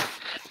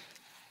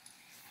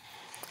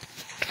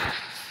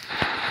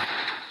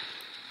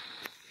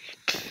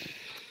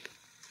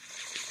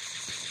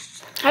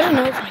 I don't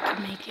know if I could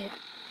make it.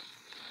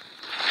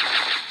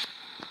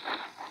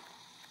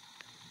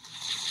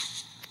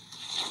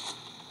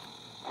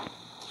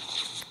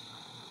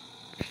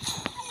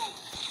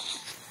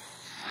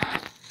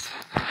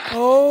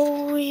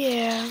 Oh yeah.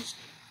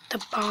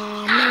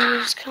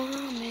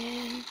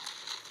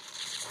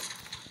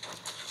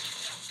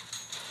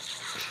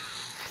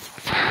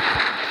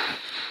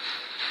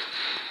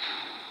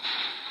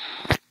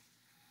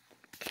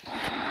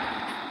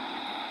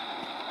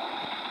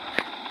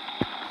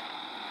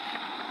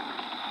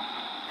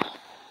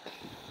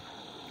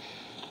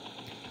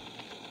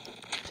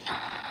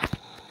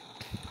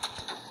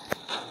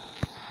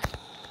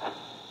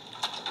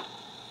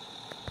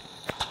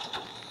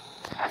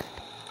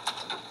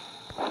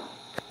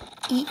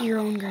 eat your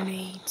own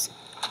grenades.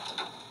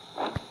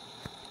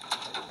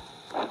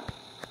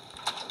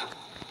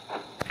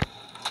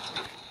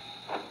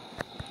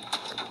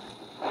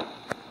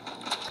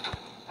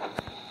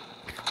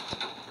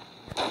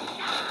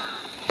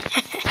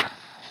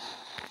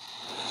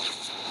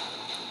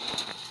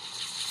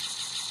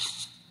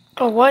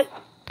 Oh, what?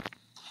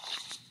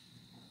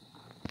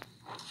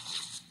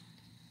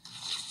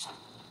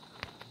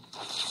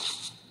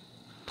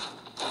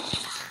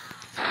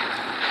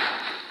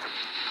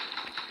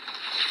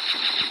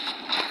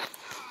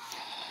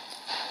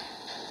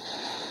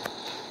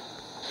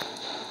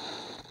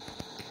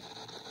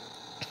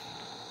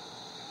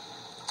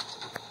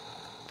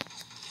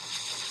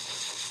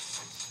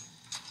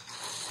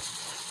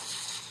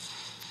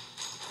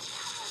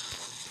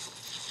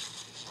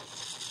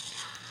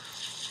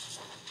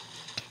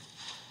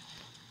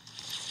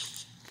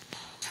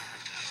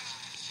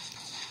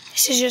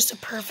 This is just a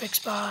perfect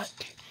spot.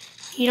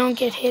 You don't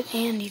get hit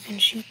and you can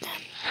shoot them.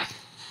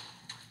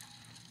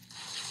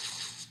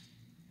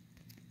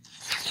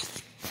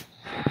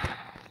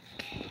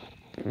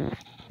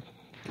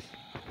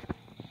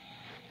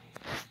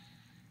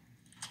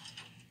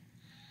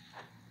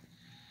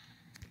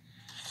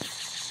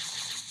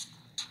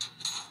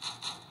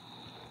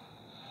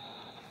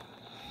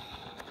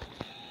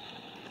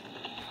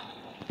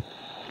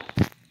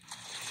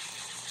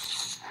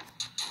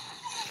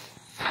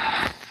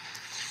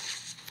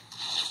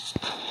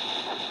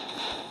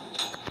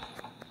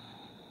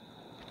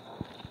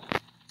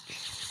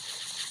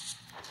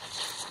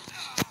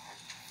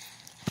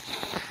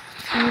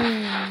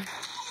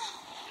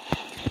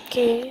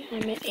 Okay,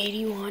 I'm at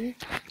 81.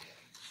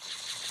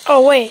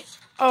 Oh, wait.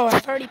 Oh,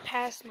 I've already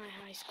passed my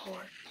high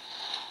score.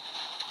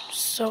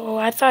 So,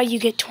 I thought you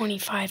get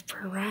 25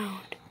 per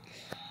round.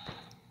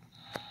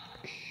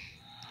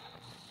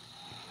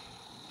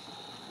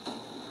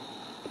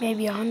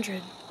 Maybe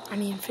 100. I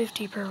mean,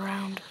 50 per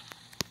round.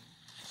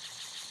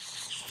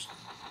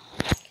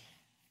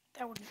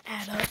 That wouldn't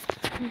add up.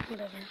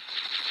 Whatever.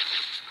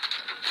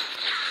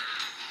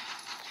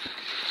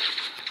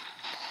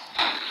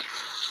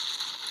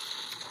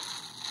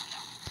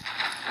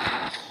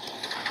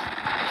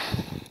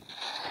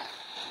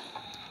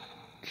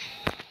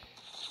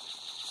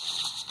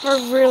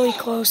 We're really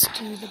close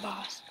to the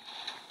boss.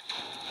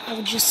 I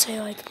would just say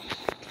like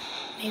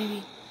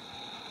maybe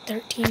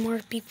 13 more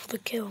people to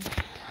kill.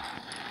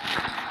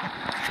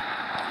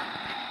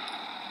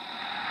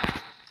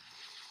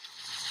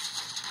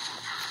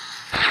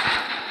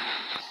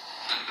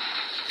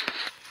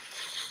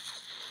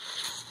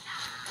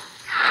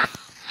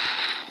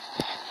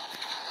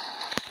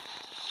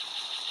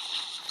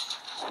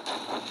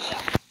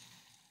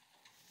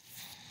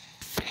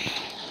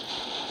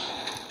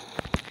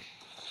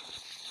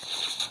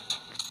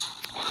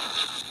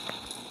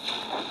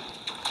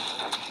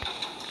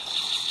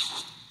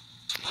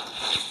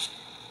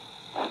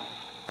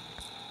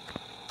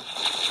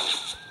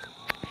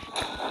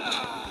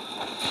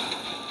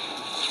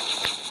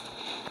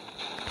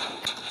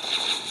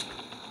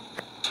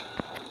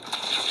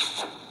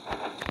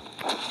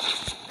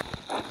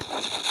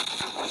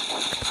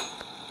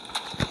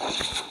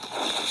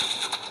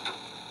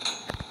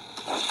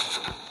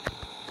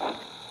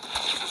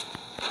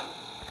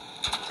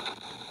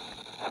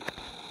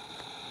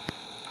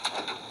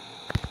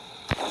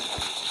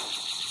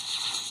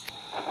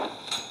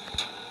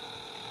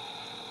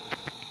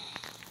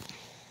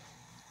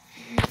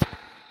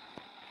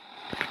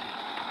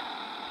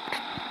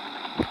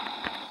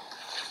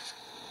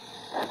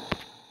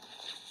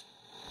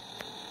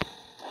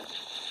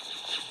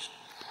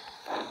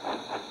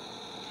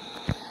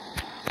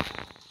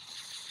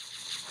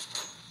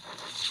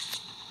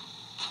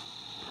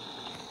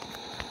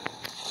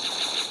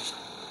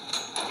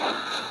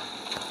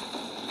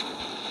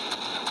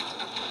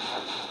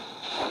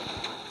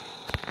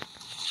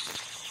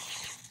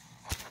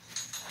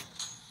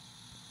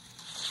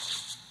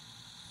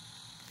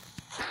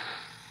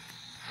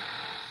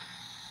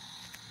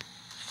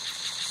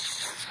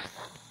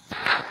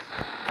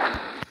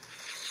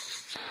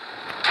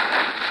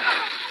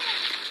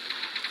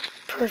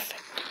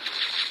 Perfect.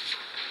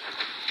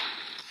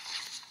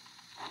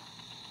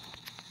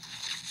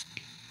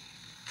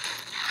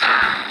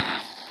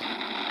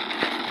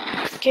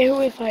 Okay, who are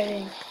we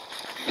fighting?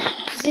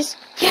 Is this?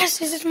 Yes,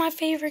 this is my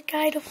favorite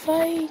guy to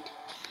fight.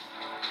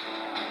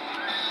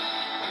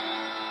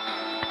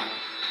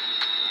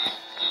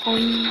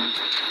 Boing.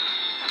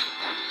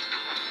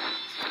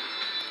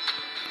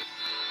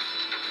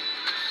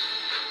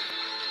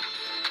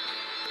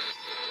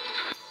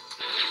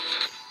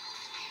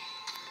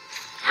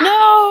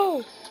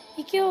 No!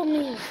 He killed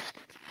me.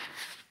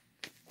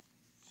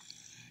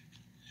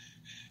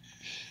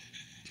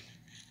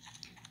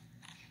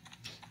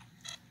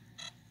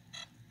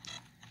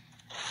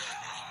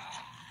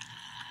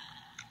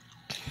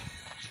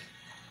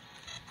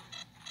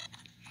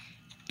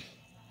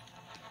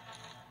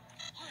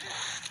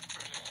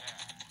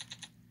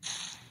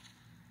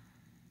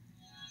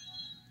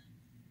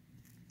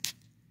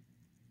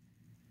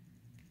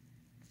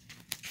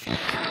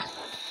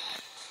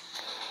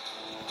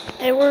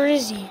 Hey, where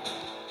is he?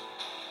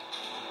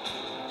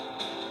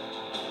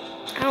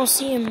 I don't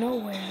see him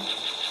nowhere.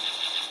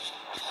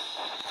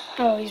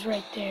 Oh, he's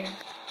right there.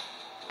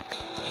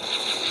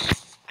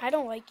 I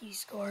don't like you,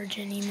 Scourge,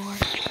 anymore.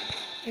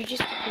 You're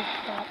just a big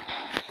fat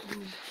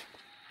boob.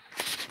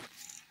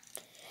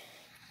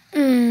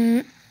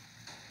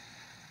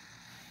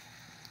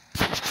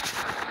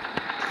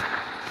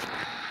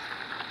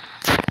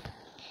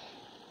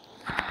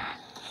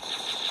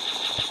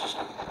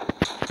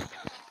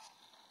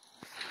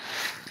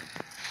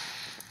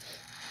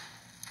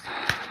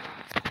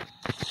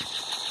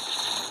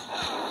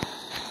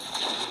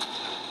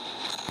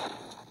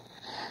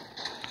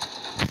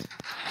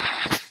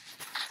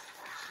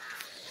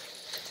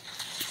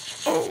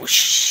 Oh,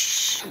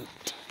 shoot.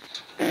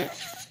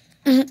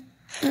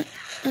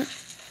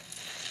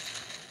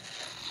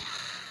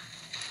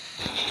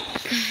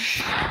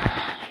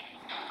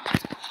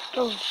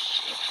 Oh,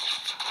 shit.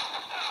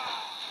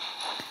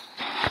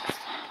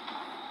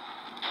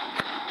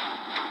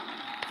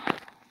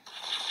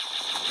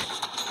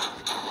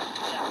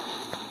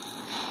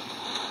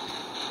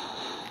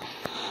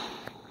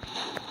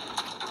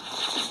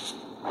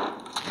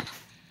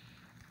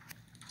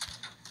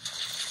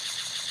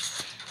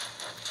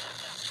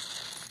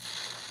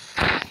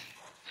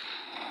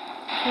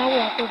 Can I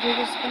walk over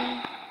this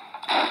guy?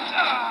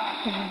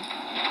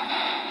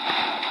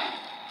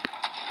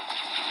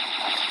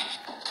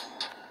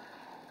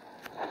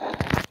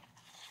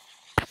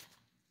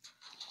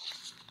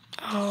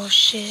 Oh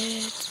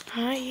shit,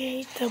 I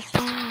hate the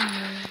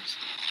bombers.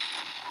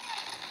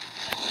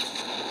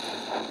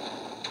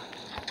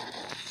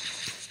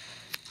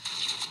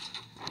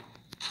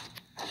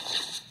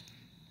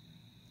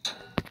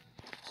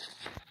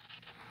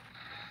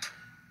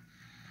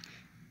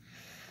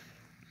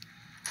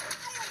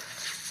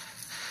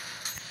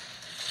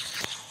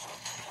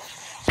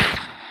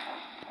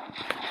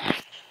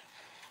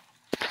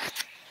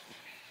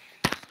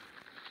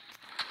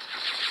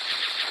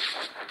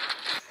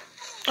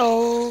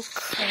 Oh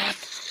crap,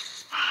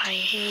 I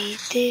hate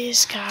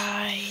this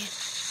guy.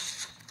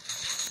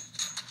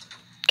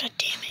 God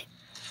damn it.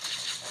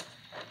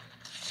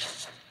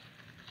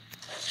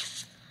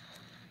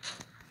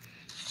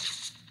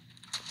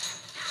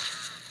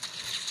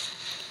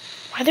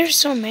 Why there's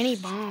so many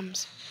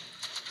bombs?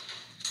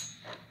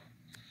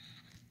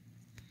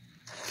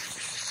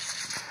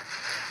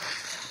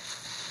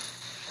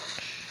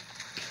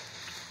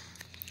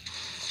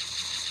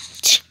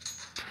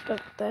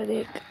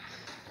 Pathetic.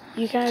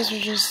 You guys are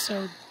just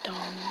so dumb.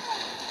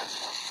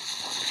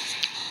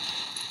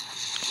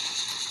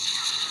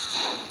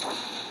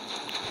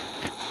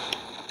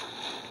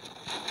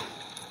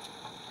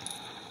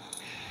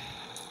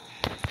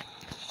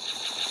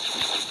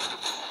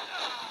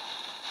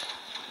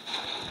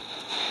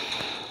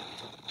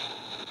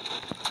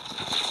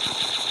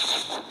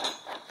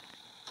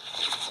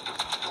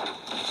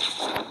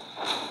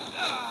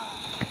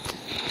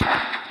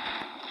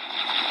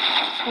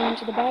 Going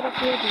to the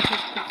battlefield is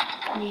just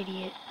an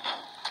idiot.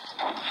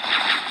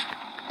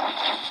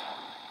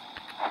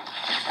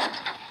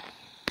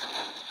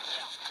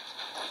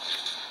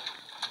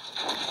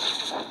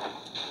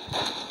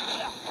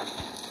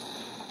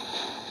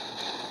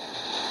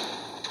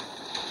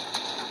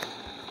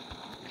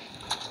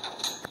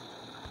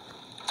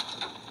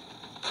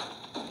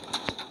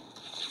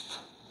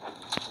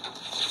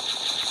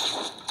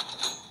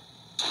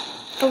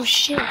 Oh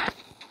shit.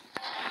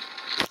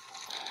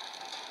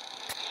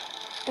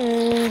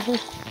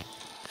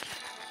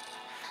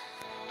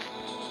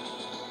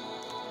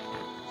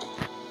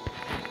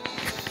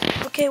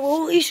 Okay,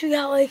 well at least we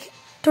got like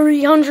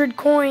 300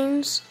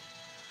 coins.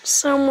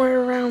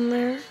 Somewhere around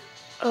there.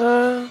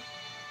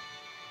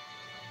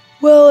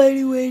 Well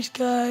anyways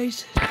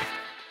guys.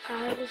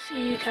 I will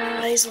see you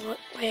guys.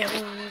 Wait,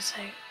 hold on one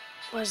second.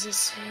 What does this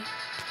say?